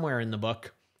somewhere in the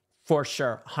book, for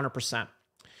sure, 100%.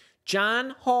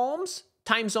 John Holmes,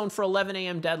 time zone for 11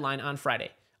 a.m. deadline on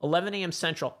Friday, 11 a.m.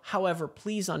 Central. However,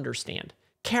 please understand,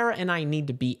 Kara and I need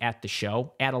to be at the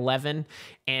show at 11,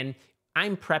 and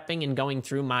I'm prepping and going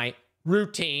through my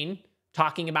routine,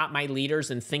 talking about my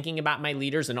leaders and thinking about my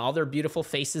leaders and all their beautiful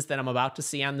faces that I'm about to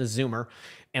see on the Zoomer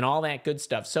and all that good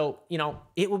stuff. So,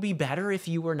 it would be better if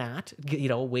you were not,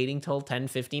 waiting till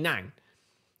 10:59,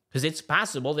 because it's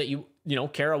possible that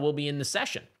Kara will be in the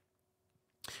session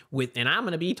and I'm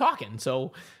going to be talking.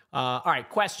 So, all right,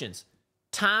 questions.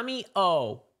 Tommy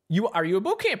O, are you a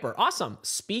boot camper? Awesome.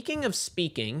 Speaking of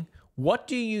speaking, what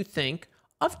do you think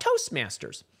of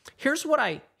Toastmasters? Here's what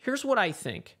I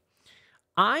think.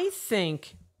 I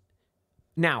think,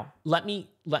 now, let me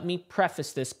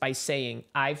preface this by saying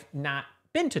I've not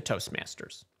been to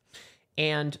Toastmasters.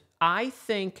 And I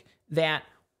think that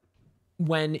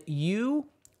when you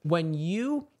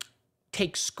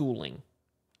take schooling,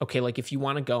 okay, like if you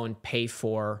want to go and pay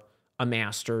for a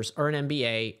master's or an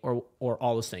MBA or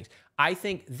all those things, I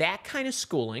think that kind of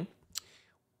schooling,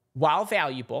 while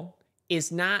valuable,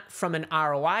 is not, from an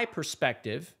ROI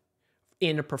perspective,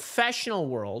 in a professional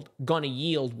world, going to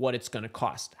yield what it's going to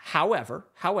cost. However,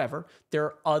 there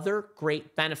are other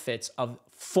great benefits of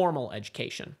formal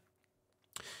education.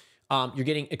 You're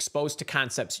getting exposed to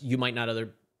concepts you might not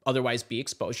otherwise be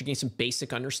exposed. You're getting some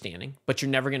basic understanding, but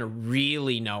you're never going to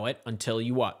really know it until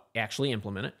you actually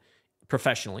implement it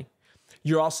professionally.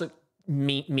 You're also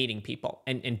meeting people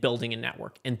and building a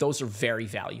network, and those are very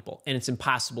valuable, and it's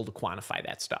impossible to quantify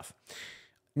that stuff.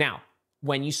 Now,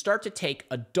 when you start to take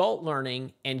adult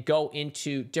learning and go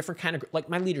into different kind of, like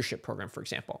my leadership program, for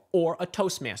example, or a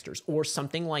Toastmasters or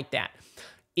something like that,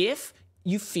 if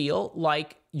you feel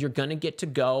like you're going to get to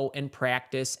go and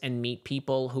practice and meet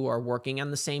people who are working on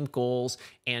the same goals,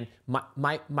 and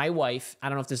my wife, I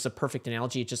don't know if this is a perfect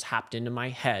analogy, it just hopped into my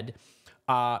head,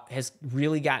 has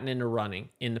really gotten into running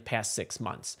in the past 6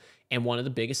 months. And one of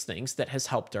the biggest things that has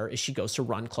helped her is she goes to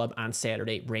run club on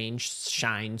Saturday, rain,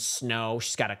 shine, snow.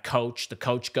 She's got a coach. The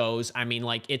coach goes. I mean,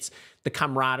 like, it's the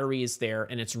camaraderie is there,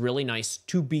 and it's really nice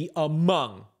to be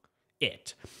among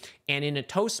it. And in a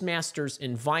Toastmasters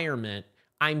environment,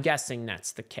 I'm guessing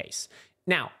that's the case.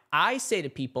 Now, I say to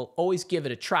people, always give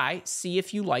it a try. See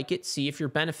if you like it. See if you're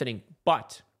benefiting.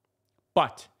 But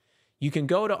you can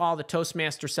go to all the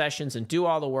Toastmaster sessions and do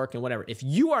all the work and whatever. If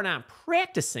you are not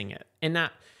practicing it and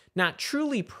not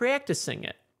truly practicing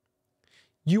it,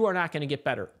 you are not going to get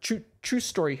better. True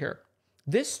story here.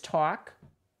 This talk,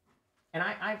 and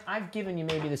I've given you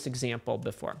maybe this example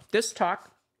before. This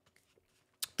talk,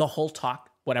 the whole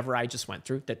talk, whatever I just went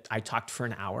through, that I talked for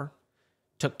an hour,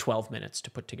 took 12 minutes to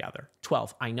put together.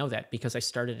 12. I know that because I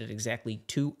started at exactly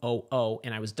 2:00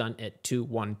 and I was done at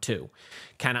 2:12,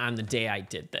 kind of on the day I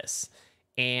did this.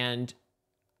 And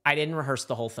I didn't rehearse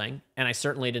the whole thing, and I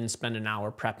certainly didn't spend an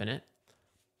hour prepping it.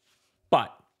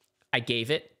 But I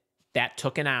gave it. That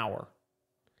took an hour.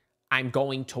 I'm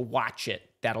going to watch it.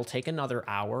 That'll take another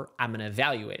hour. I'm going to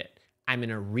evaluate it. I'm going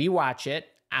to rewatch it.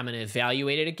 I'm going to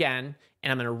evaluate it again.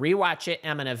 And I'm going to rewatch it.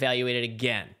 And I'm going to evaluate it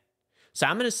again. So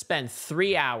I'm going to spend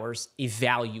 3 hours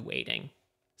evaluating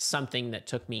something that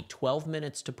took me 12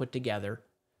 minutes to put together,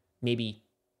 maybe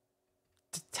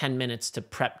 10 minutes to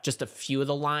prep just a few of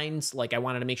the lines. Like, I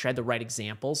wanted to make sure I had the right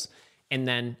examples, and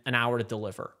then an hour to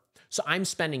deliver. So I'm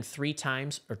spending 3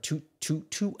 times or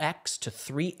 2x to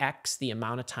 3x the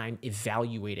amount of time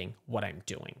evaluating what I'm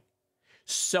doing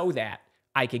so that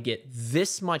I could get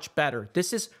this much better.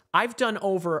 I've done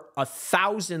over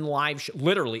 1,000 live shows,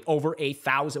 literally over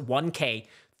 1K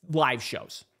live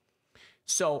shows.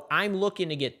 So I'm looking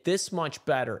to get this much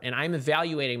better, and I'm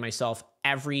evaluating myself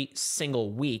every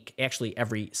single week, actually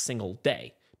every single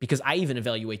day, because I even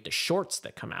evaluate the shorts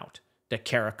that come out that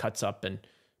Kara cuts up and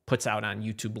puts out on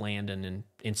YouTube land and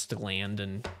Insta land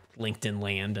and LinkedIn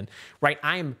land. And right,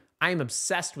 I'm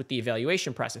obsessed with the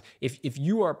evaluation process. If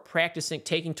you are practicing,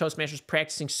 taking Toastmasters,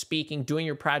 practicing speaking, doing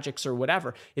your projects or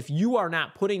whatever, if you are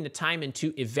not putting the time in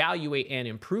to evaluate and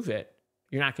improve it,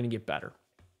 you're not going to get better.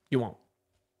 You won't.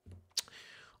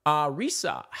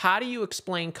 Risa, how do you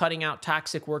explain cutting out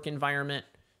toxic work environment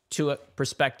to a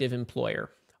prospective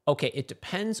employer? Okay, it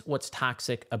depends what's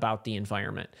toxic about the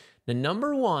environment. The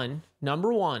number one,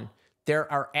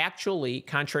 there are actually,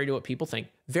 contrary to what people think,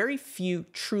 very few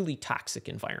truly toxic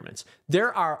environments.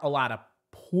 There are a lot of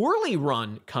poorly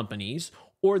run companies,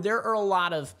 or there are a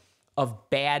lot of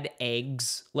bad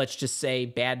eggs, let's just say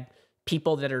bad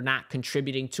people that are not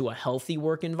contributing to a healthy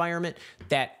work environment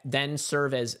that then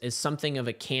serve as something of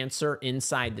a cancer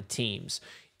inside the teams.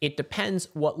 It depends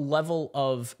what level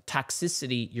of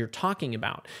toxicity you're talking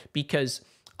about, because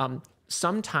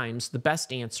sometimes the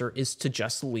best answer is to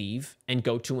just leave and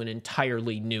go to an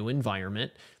entirely new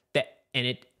environment.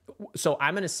 So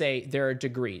I'm going to say there are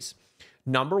degrees.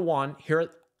 Number one, here,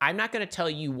 I'm not going to tell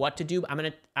you what to do. I'm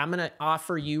going to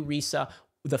offer you, Risa,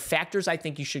 the factors I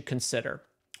think you should consider.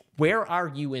 Where are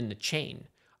you in the chain?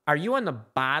 Are you on the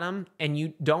bottom and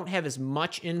you don't have as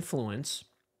much influence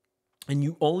and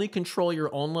you only control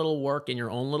your own little work and your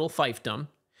own little fiefdom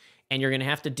and you're going to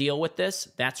have to deal with this?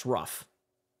 That's rough.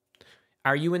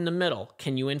 Are you in the middle?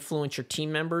 Can you influence your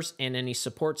team members and any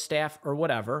support staff or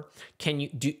whatever?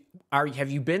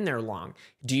 Have you been there long?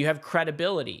 Do you have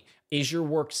credibility? Is your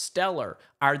work stellar?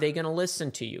 Are they going to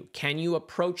listen to you? Can you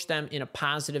approach them in a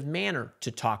positive manner to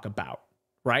talk about,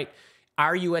 right?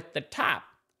 Are you at the top?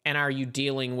 And are you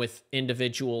dealing with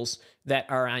individuals that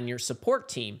are on your support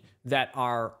team that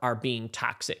are being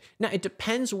toxic? Now, it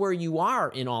depends where you are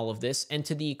in all of this, and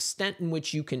to the extent in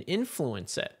which you can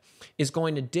influence it is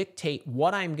going to dictate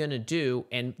what I'm going to do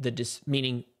and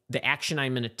meaning the action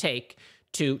I'm going to take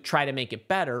to try to make it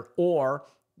better, or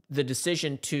the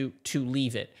decision to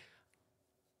leave it.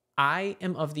 I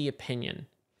am of the opinion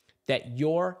that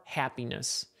your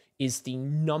happiness is the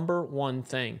number one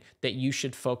thing that you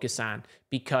should focus on,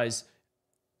 because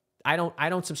I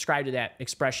don't subscribe to that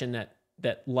expression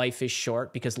that life is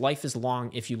short, because life is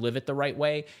long if you live it the right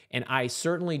way. And I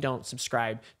certainly don't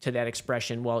subscribe to that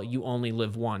expression, well, you only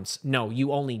live once. No,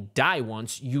 you only die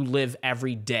once. You live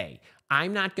every day.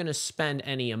 I'm not going to spend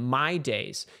any of my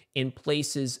days in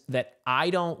places that I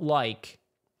don't like,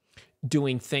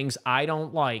 doing things I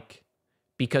don't like,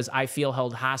 because I feel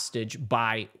held hostage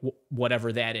by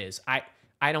whatever that is.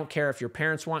 I don't care if your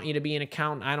parents want you to be an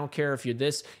accountant. I don't care if you're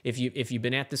this, if you've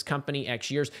been at this company X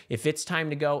years. If it's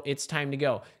time to go, it's time to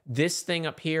go. This thing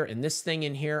up here and this thing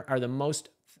in here are the most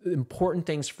important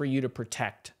things for you to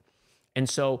protect. And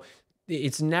so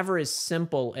it's never as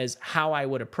simple as how I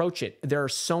would approach it. There are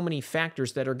so many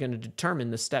factors that are going to determine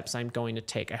the steps I'm going to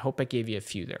take. I hope I gave you a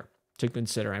few there to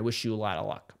consider. I wish you a lot of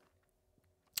luck.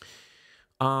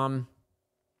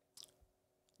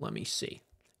 Let me see.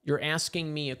 You're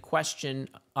asking me a question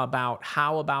about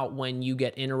how about when you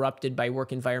get interrupted by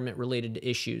work environment related to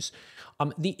issues.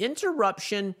 The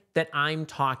interruption that I'm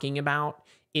talking about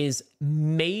is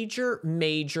major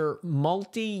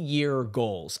multi-year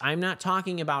goals. I'm not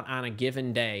talking about on a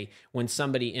given day when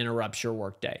somebody interrupts your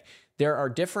workday. There are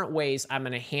different ways I'm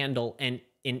going to handle in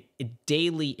a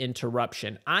daily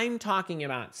interruption. I'm talking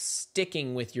about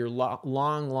sticking with your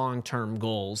long-term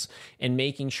goals and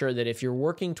making sure that if you're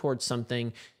working towards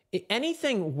something,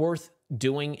 anything worth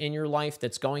doing in your life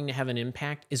that's going to have an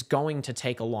impact is going to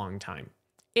take a long time.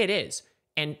 It is.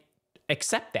 And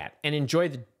accept that and enjoy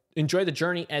the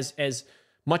journey, as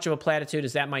much of a platitude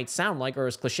as that might sound like, or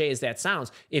as cliche as that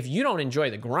sounds. If you don't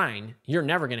enjoy the grind, you're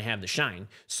never going to have the shine.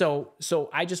 So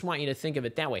I just want you to think of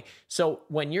it that way. So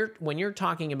when you're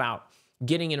talking about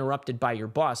getting interrupted by your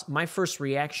boss, my first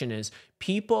reaction is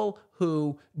people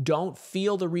who don't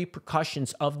feel the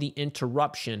repercussions of the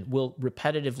interruption will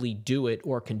repetitively do it,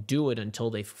 or can do it until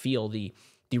they feel the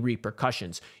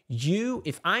repercussions.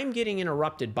 If I'm getting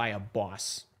interrupted by a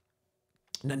boss,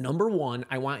 now, number one,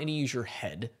 I want you to use your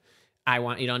head. I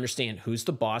want you to understand who's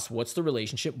the boss, what's the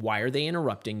relationship, why are they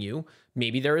interrupting you?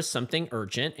 Maybe there is something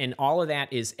urgent, and all of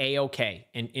that is A-okay.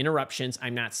 And interruptions,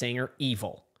 I'm not saying are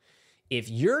evil. If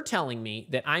you're telling me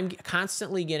that I'm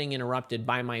constantly getting interrupted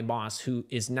by my boss who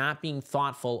is not being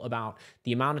thoughtful about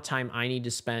the amount of time I need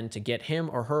to spend to get him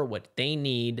or her what they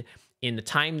need in the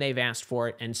time they've asked for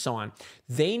it, and so on,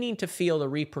 they need to feel the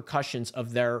repercussions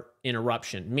of their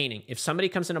interruption. Meaning, if somebody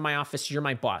comes into my office, you're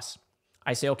my boss.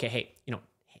 I say, okay,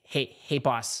 hey,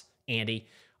 boss, Andy,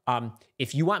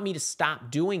 if you want me to stop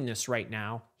doing this right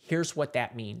now, here's what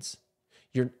that means.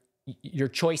 Your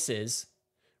choice is,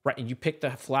 right, and you pick the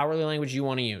flowery language you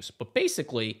want to use. But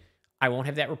basically, I won't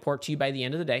have that report to you by the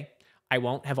end of the day. I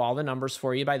won't have all the numbers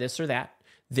for you by this or that.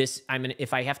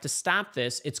 If I have to stop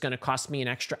this, it's going to cost me an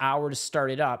extra hour to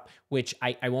start it up, which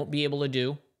I won't be able to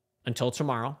do until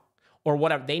tomorrow, or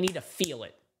whatever. They need to feel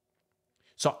it.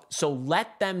 So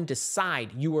let them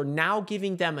decide. You are now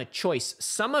giving them a choice.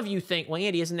 Some of you think, well,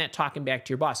 Andy, isn't that talking back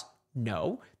to your boss?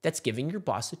 No, that's giving your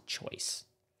boss a choice.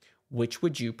 Which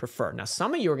would you prefer? Now,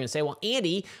 some of you are going to say, well,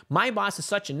 Andy, my boss is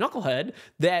such a knucklehead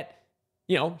that,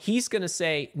 he's going to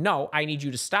say, no, I need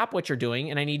you to stop what you're doing,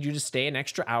 and I need you to stay an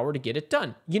extra hour to get it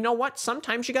done. You know what?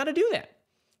 Sometimes you got to do that.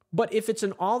 But if it's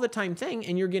an all the time thing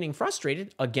and you're getting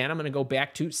frustrated, again, I'm going to go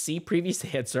back to see previous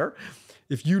answer.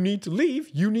 If you need to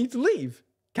leave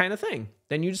kind of thing.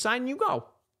 Then you decide and you go.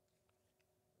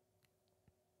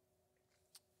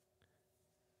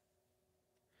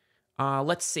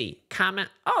 Let's see. Comment.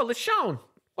 Oh, LaShawn,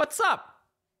 what's up?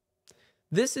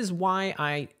 This is why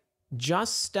I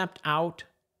just stepped out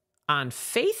on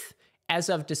faith. As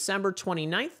of December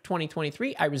 29th,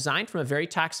 2023, I resigned from a very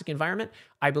toxic environment.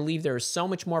 I believe there is so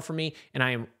much more for me,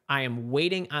 and I am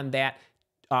waiting on that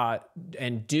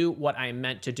and do what I am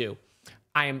meant to do.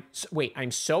 I'm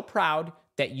so proud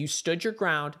that you stood your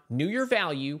ground, knew your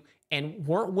value, and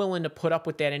weren't willing to put up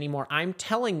with that anymore. I'm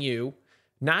telling you,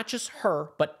 not just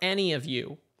her, but any of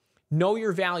you, know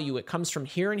your value. It comes from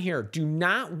here and here. Do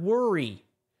not worry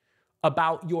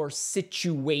about your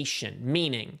situation,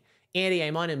 meaning, Andy,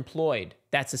 I'm unemployed.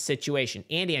 That's a situation.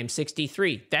 Andy, I'm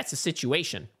 63. That's a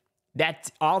situation.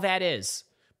 That's all that is.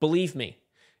 Believe me,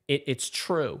 it's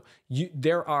true.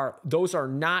 Those are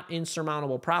not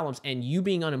insurmountable problems, and you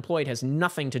being unemployed has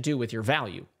nothing to do with your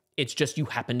value. It's just you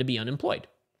happen to be unemployed,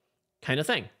 kind of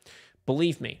thing.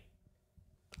 Believe me,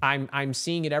 I'm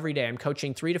seeing it every day. I'm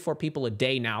coaching 3 to 4 people a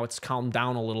day now. It's calmed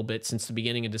down a little bit since the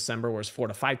beginning of December, where it's 4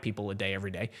 to 5 people a day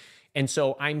every day. And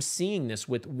so I'm seeing this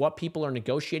with what people are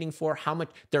negotiating for, how much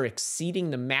they're exceeding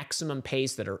the maximum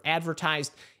pays that are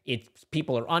advertised.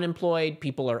 People are unemployed.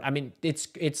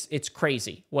 It's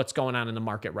crazy what's going on in the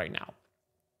market right now.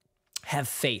 Have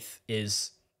faith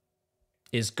is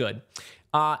good.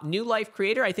 New Life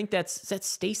Creator, I think is that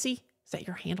Stacy? Is that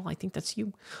your handle? I think that's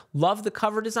you. Love the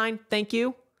cover design. Thank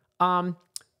you. The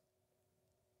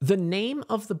name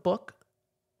of the book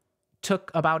took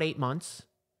about 8 months.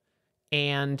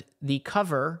 And the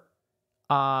cover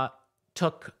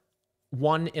took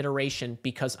one iteration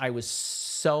because I was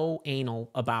so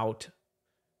anal about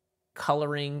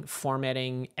coloring,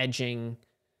 formatting, edging,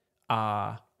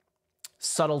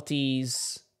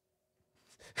 subtleties.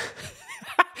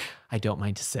 I don't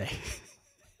mind to say.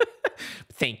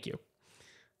 Thank you.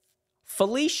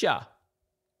 Felicia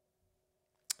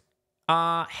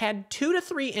had 2 to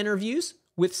 3 interviews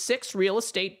with 6 real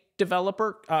estate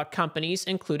developer companies,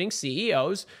 including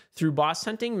CEOs, through boss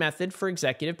hunting method for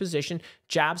executive position.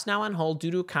 Jobs now on hold due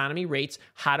to economy rates.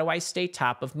 How do I stay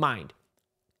top of mind?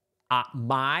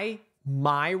 My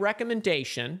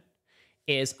recommendation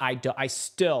is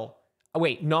number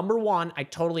 1, I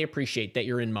totally appreciate that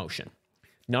you're in motion.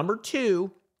 Number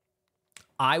 2,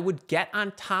 I would get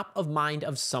on top of mind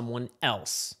of someone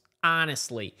else.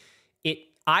 Honestly,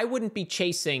 I wouldn't be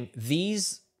chasing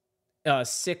these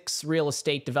 6 real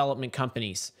estate development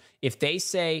companies. If they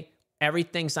say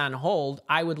everything's on hold,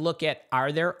 I would look at,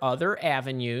 are there other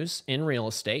avenues in real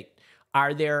estate?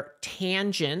 Are there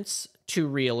tangents to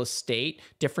real estate,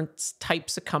 different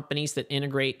types of companies that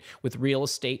integrate with real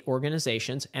estate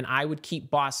organizations? And I would keep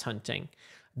boss hunting.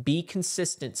 Be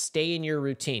consistent. Stay in your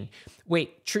routine.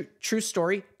 Wait, true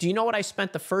story. Do you know what I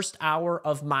spent the first hour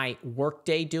of my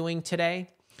workday doing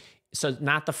today? So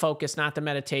not the focus, not the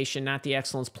meditation, not the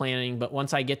excellence planning, but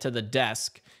once I get to the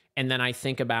desk and then I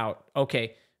think about,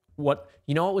 okay,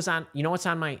 what's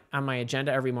on my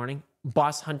agenda every morning?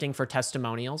 Boss hunting for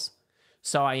testimonials.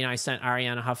 So I sent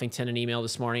Ariana Huffington an email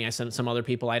this morning. I sent some other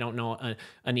people I don't know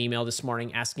an email this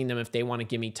morning asking them if they want to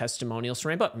give me testimonials for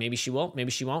my book. Maybe she will, maybe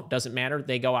she won't. Doesn't matter.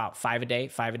 They go out 5 a day,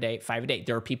 5 a day, 5 a day.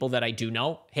 There are people that I do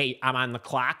know. Hey, I'm on the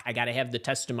clock. I got to have the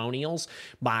testimonials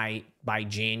by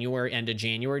January, end of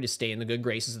January, to stay in the good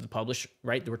graces of the publisher.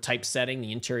 Right? We're typesetting,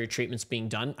 the interior treatment's being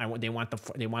done. They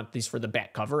want these for the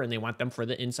back cover and they want them for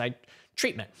the inside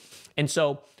treatment. And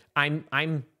so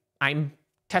I'm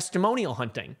testimonial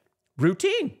hunting.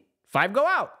 Routine. 5 go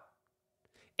out.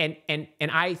 And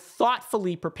I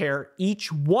thoughtfully prepare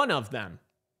each one of them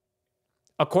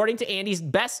according to Andy's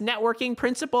best networking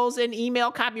principles in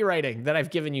email copywriting that I've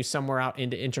given you somewhere out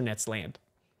into internet's land.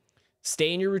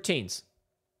 Stay in your routines.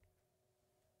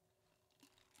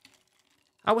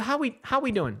 Oh, how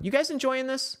we doing? You guys enjoying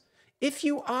this? If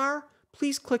you are,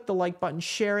 please click the like button,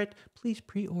 share it. Please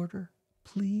pre-order.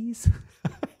 Please.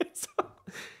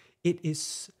 It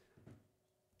is...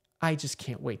 I just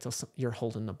can't wait till you're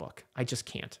holding the book. I just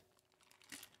can't.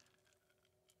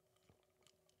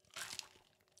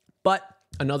 But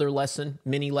another lesson,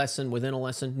 mini lesson within a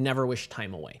lesson, never wish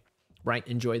time away, right?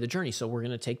 Enjoy the journey. So we're going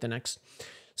to take the next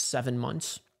 7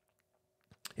 months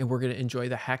and we're going to enjoy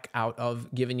the heck out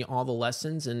of giving you all the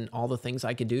lessons and all the things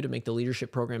I could do to make the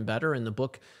leadership program better and the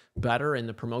book better and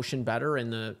the promotion better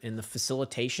and the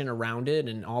facilitation around it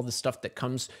and all the stuff that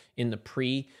comes in the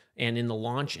pre and in the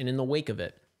launch and in the wake of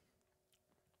it.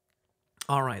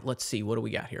 All right, let's see. What do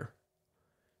we got here?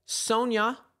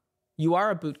 Sonia, you are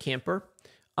a boot camper.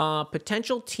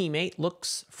 Potential teammate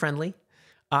looks friendly,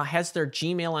 has their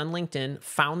Gmail on LinkedIn,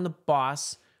 found the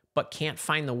boss, but can't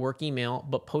find the work email,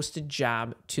 but both posted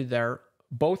job to their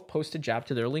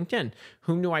LinkedIn.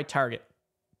 Whom do I target?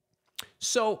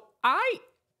 So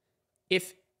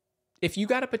if you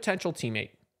got a potential teammate,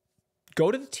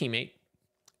 go to the teammate,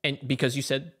 and because you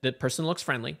said the person looks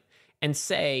friendly, and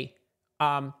say,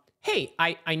 hey,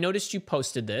 I noticed you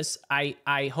posted this.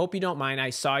 I hope you don't mind. I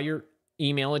saw your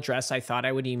email address. I thought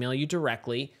I would email you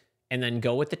directly, and then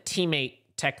go with the teammate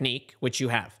technique, which you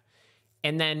have.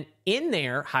 And then in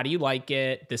there, how do you like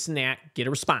it? This and that, get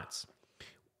a response.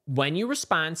 When you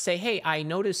respond, say, hey, I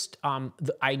noticed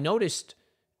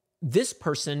this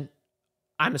person,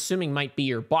 I'm assuming might be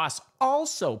your boss,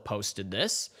 also posted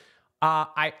this.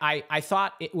 I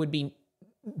thought it would be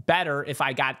better if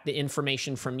I got the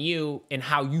information from you and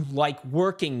how you like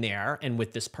working there and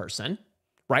with this person,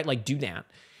 right? Like, do that.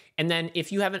 And then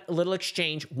if you have a little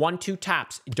exchange, 1-2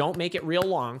 tops, don't make it real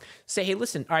long. Say, hey,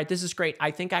 listen, all right, this is great.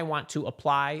 I think I want to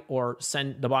apply or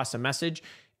send the boss a message.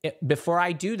 Before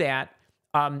I do that,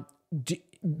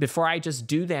 before I just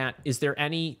do that, is there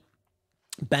any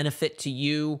benefit to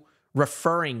you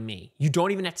referring me? You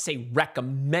don't even have to say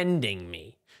recommending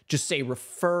me. Just say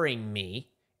referring me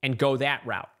and go that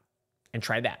route and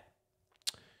try that.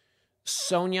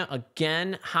 Sonia,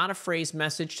 again, how to phrase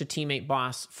message to teammate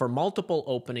boss for multiple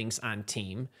openings on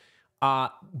team.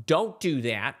 Don't do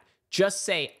that. Just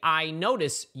say, I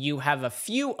notice you have a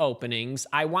few openings.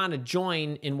 I want to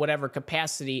join in whatever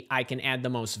capacity I can add the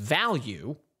most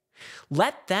value.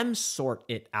 Let them sort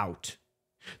it out.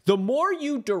 The more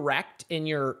you direct in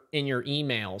your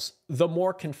emails, the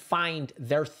more confined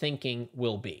their thinking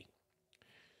will be.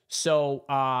 So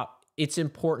it's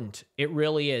important. It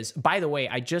really is. By the way,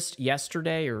 I just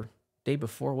yesterday or day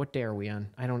before, what day are we on?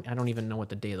 I don't even know what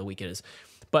the day of the week it is.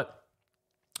 But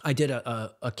I did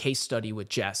a case study with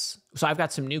Jess. So I've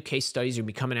got some new case studies that will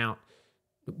be coming out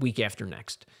week after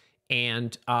next.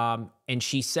 And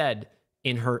she said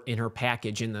in her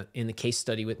package in the case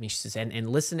study with me, she says, and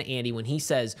listen to Andy when he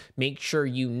says, make sure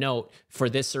you note for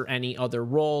this or any other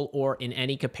role or in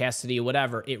any capacity or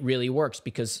whatever, it really works,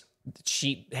 because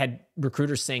she had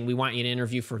recruiters saying, we want you to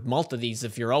interview for multiple of these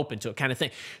if you're open to it, kind of thing.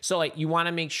 So like, you want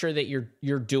to make sure that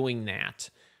you're doing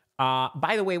that.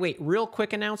 By the way, wait, real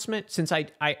quick announcement. Since I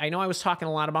know I was talking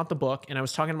a lot about the book and I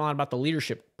was talking a lot about the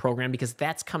leadership program, because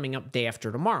that's coming up day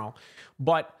after tomorrow.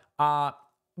 But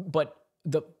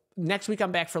the next week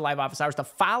I'm back for live office hours. The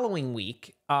following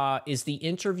week is the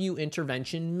interview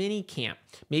intervention mini camp.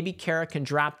 Maybe Kara can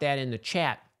drop that in the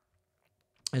chat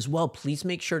as well. Please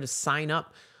make sure to sign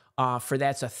up for that.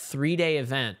 It's a 3-day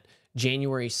event,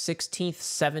 January 16th,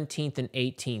 17th, and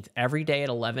 18th, every day at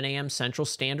 11 a.m. Central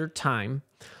Standard Time.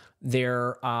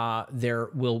 There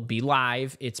will be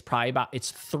live. It's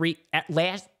probably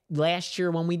last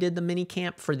year when we did the mini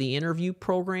camp for the interview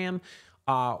program,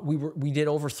 we did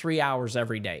over 3 hours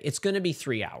every day. It's going to be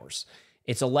 3 hours.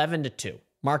 It's 11 to 2.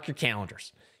 Mark your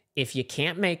calendars. If you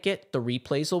can't make it, the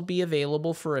replays will be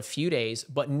available for a few days,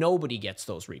 but nobody gets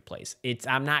those replays.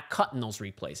 I'm not cutting those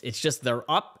replays. It's just they're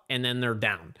up and then they're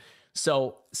down.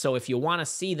 So if you want to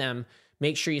see them,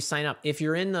 make sure you sign up. If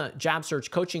you're in the job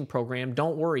search coaching program,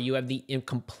 don't worry. You have the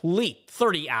incomplete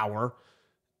 30-hour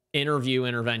interview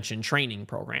intervention training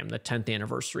program, the 10th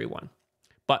anniversary one.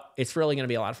 But it's really going to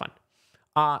be a lot of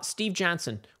fun. Steve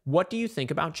Johnson, what do you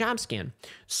think about JobScan?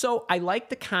 So I like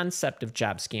the concept of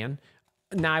JobScan.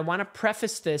 Now I want to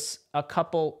preface this a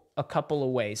couple of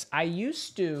ways. I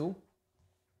used to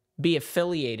be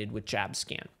affiliated with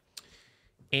JobScan.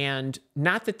 And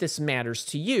not that this matters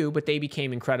to you, but they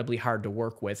became incredibly hard to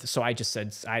work with. So I just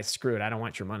said, screw it. I don't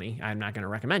want your money. I'm not going to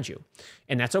recommend you.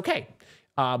 And that's okay.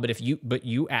 But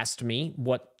you asked me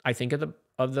what I think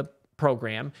of the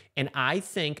program. And I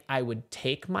think I would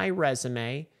take my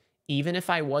resume, even if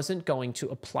I wasn't going to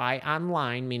apply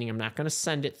online, meaning I'm not going to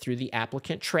send it through the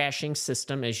applicant trashing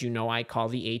system, as you know, I call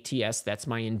the ATS. That's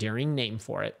my endearing name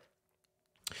for it.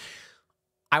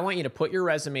 I want you to put your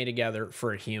resume together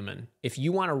for a human. If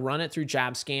you want to run it through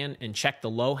JobScan and check the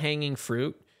low-hanging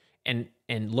fruit and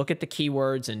look at the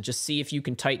keywords and just see if you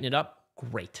can tighten it up,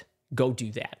 great. Go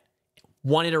do that.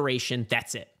 One iteration,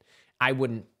 that's it. I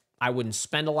wouldn't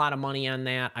spend a lot of money on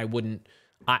that.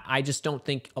 I just don't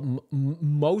think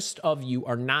most of you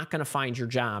are not going to find your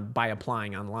job by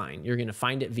applying online. You're going to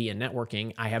find it via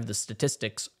networking. I have the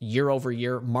statistics year over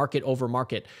year, market over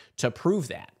market to prove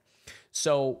that.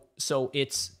 So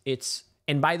it's,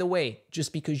 and by the way,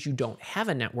 just because you don't have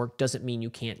a network doesn't mean you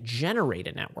can't generate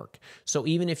a network. So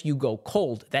even if you go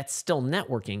cold, that's still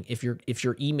networking. If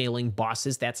you're emailing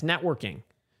bosses, that's networking.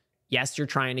 Yes, you're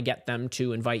trying to get them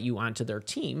to invite you onto their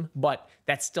team, but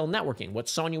that's still networking. What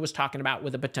Sonia was talking about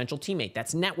with a potential teammate,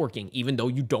 that's networking, even though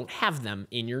you don't have them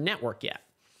in your network yet.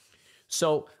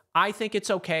 So I think it's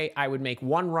okay. I would make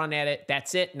one run at it.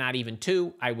 That's it, not even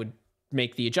two. I would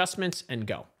make the adjustments and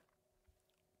go.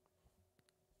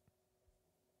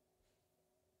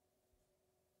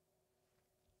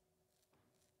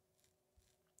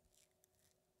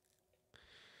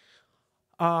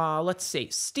 Let's see.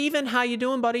 Steven, how you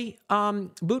doing, buddy?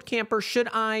 Boot camper, should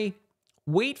I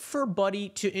wait for Buddy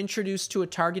to introduce to a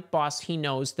target boss he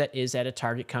knows that is at a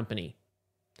target company?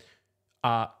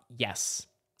 Yes.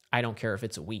 I don't care if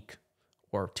it's a week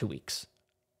or 2 weeks.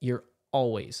 You're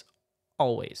always.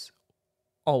 Now,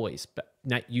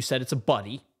 you said it's a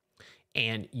buddy,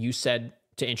 and you said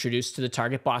to introduce to the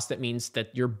target boss. That means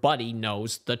that your buddy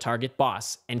knows the target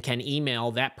boss and can email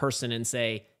that person and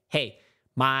say, hey,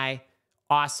 my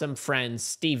awesome friend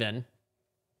Steven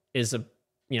is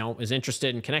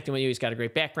interested in connecting with you. He's got a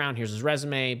great background. Here's his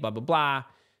resume, blah, blah, blah.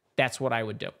 That's what I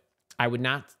would do. I would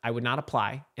not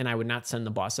apply, and I would not send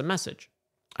the boss a message.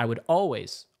 I would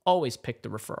always pick the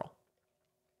referral.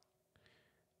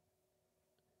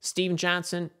 Steven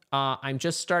Johnson, I'm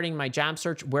just starting my job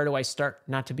search. Where do I start?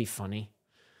 Not to be funny.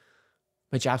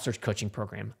 My job search coaching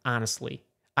program, honestly.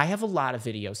 I have a lot of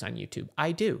videos on YouTube.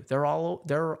 I do. They're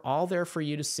all there for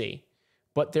you to see.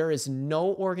 But there is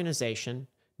no organization,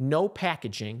 no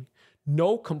packaging,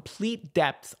 no complete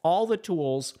depth, all the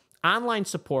tools, online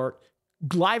support,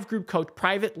 live group coach,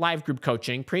 private live group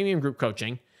coaching, premium group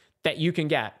coaching that you can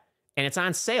get. And it's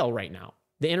on sale right now.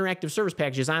 The interactive service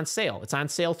package is on sale. It's on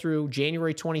sale through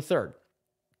January 23rd.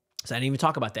 So I didn't even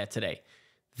talk about that today.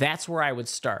 That's where I would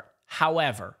start.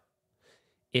 However,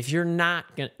 if you're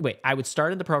not going to, wait, I would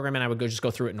start in the program and I would just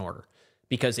go through it in order.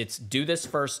 Because it's do this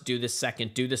first, do this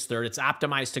second, do this third. It's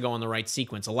optimized to go in the right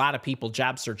sequence. A lot of people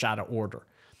job search out of order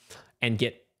and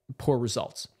get poor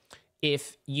results.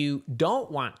 If you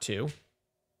don't want to,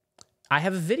 I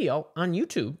have a video on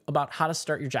YouTube about how to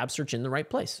start your job search in the right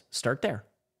place. Start there.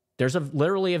 There's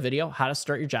literally a video how to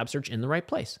start your job search in the right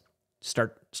place.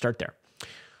 Start there.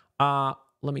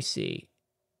 Let me see.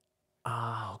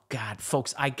 Oh, God,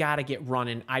 folks, I got to get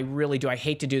running. I really do. I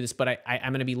hate to do this, but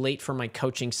I'm going to be late for my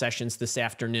coaching sessions this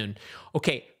afternoon.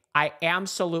 Okay, I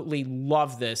absolutely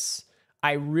love this.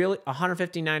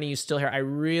 159 of you still here. I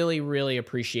really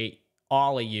appreciate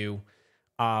all of you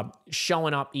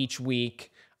showing up each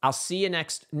week. I'll see you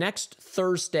next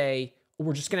Thursday.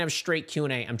 We're just going to have a straight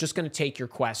Q&A. I'm just going to take your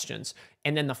questions.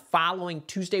 And then the following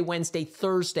Tuesday, Wednesday,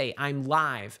 Thursday, I'm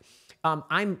live.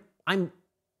 I'm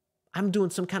doing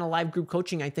some kind of live group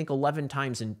coaching, I think 11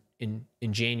 times in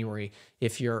January.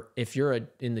 If you're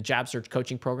in the job search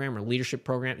coaching program or leadership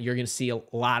program, you're going to see a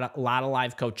lot of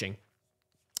live coaching.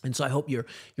 And so I hope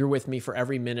you're with me for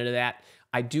every minute of that.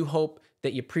 I do hope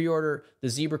that you pre-order the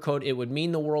Zebra code. It would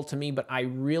mean the world to me, but I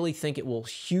really think it will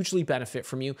hugely benefit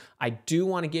from you. I do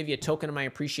want to give you a token of my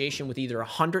appreciation with either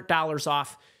 $100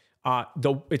 off.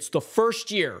 It's the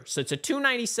first year, so it's a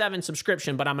 $297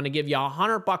 subscription, but I'm going to give you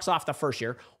 $100 off the first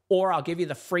year, or I'll give you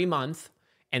the free month,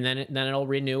 and then it'll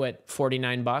renew at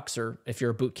 $49, or if you're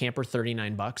a boot camper,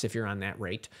 $39 if you're on that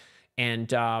rate.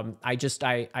 And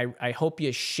I hope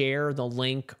you share the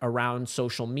link around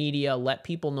social media. Let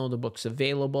people know the book's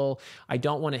available. I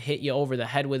don't want to hit you over the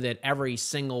head with it every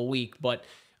single week, but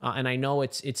and I know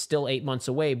it's still 8 months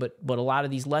away, but a lot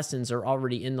of these lessons are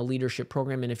already in the leadership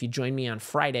program. And if you join me on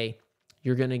Friday,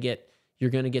 you're gonna get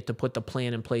to put the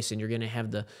plan in place, and you're gonna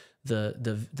have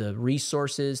the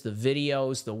resources, the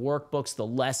videos, the workbooks, the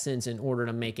lessons in order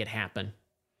to make it happen.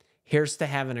 Here's to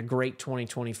having a great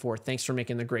 2024. Thanks for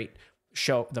making the great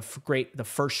show, the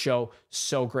first show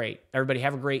so great. Everybody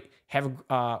have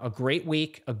a great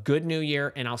week, a good new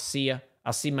year, and I'll see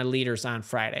my leaders on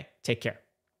Friday. Take care.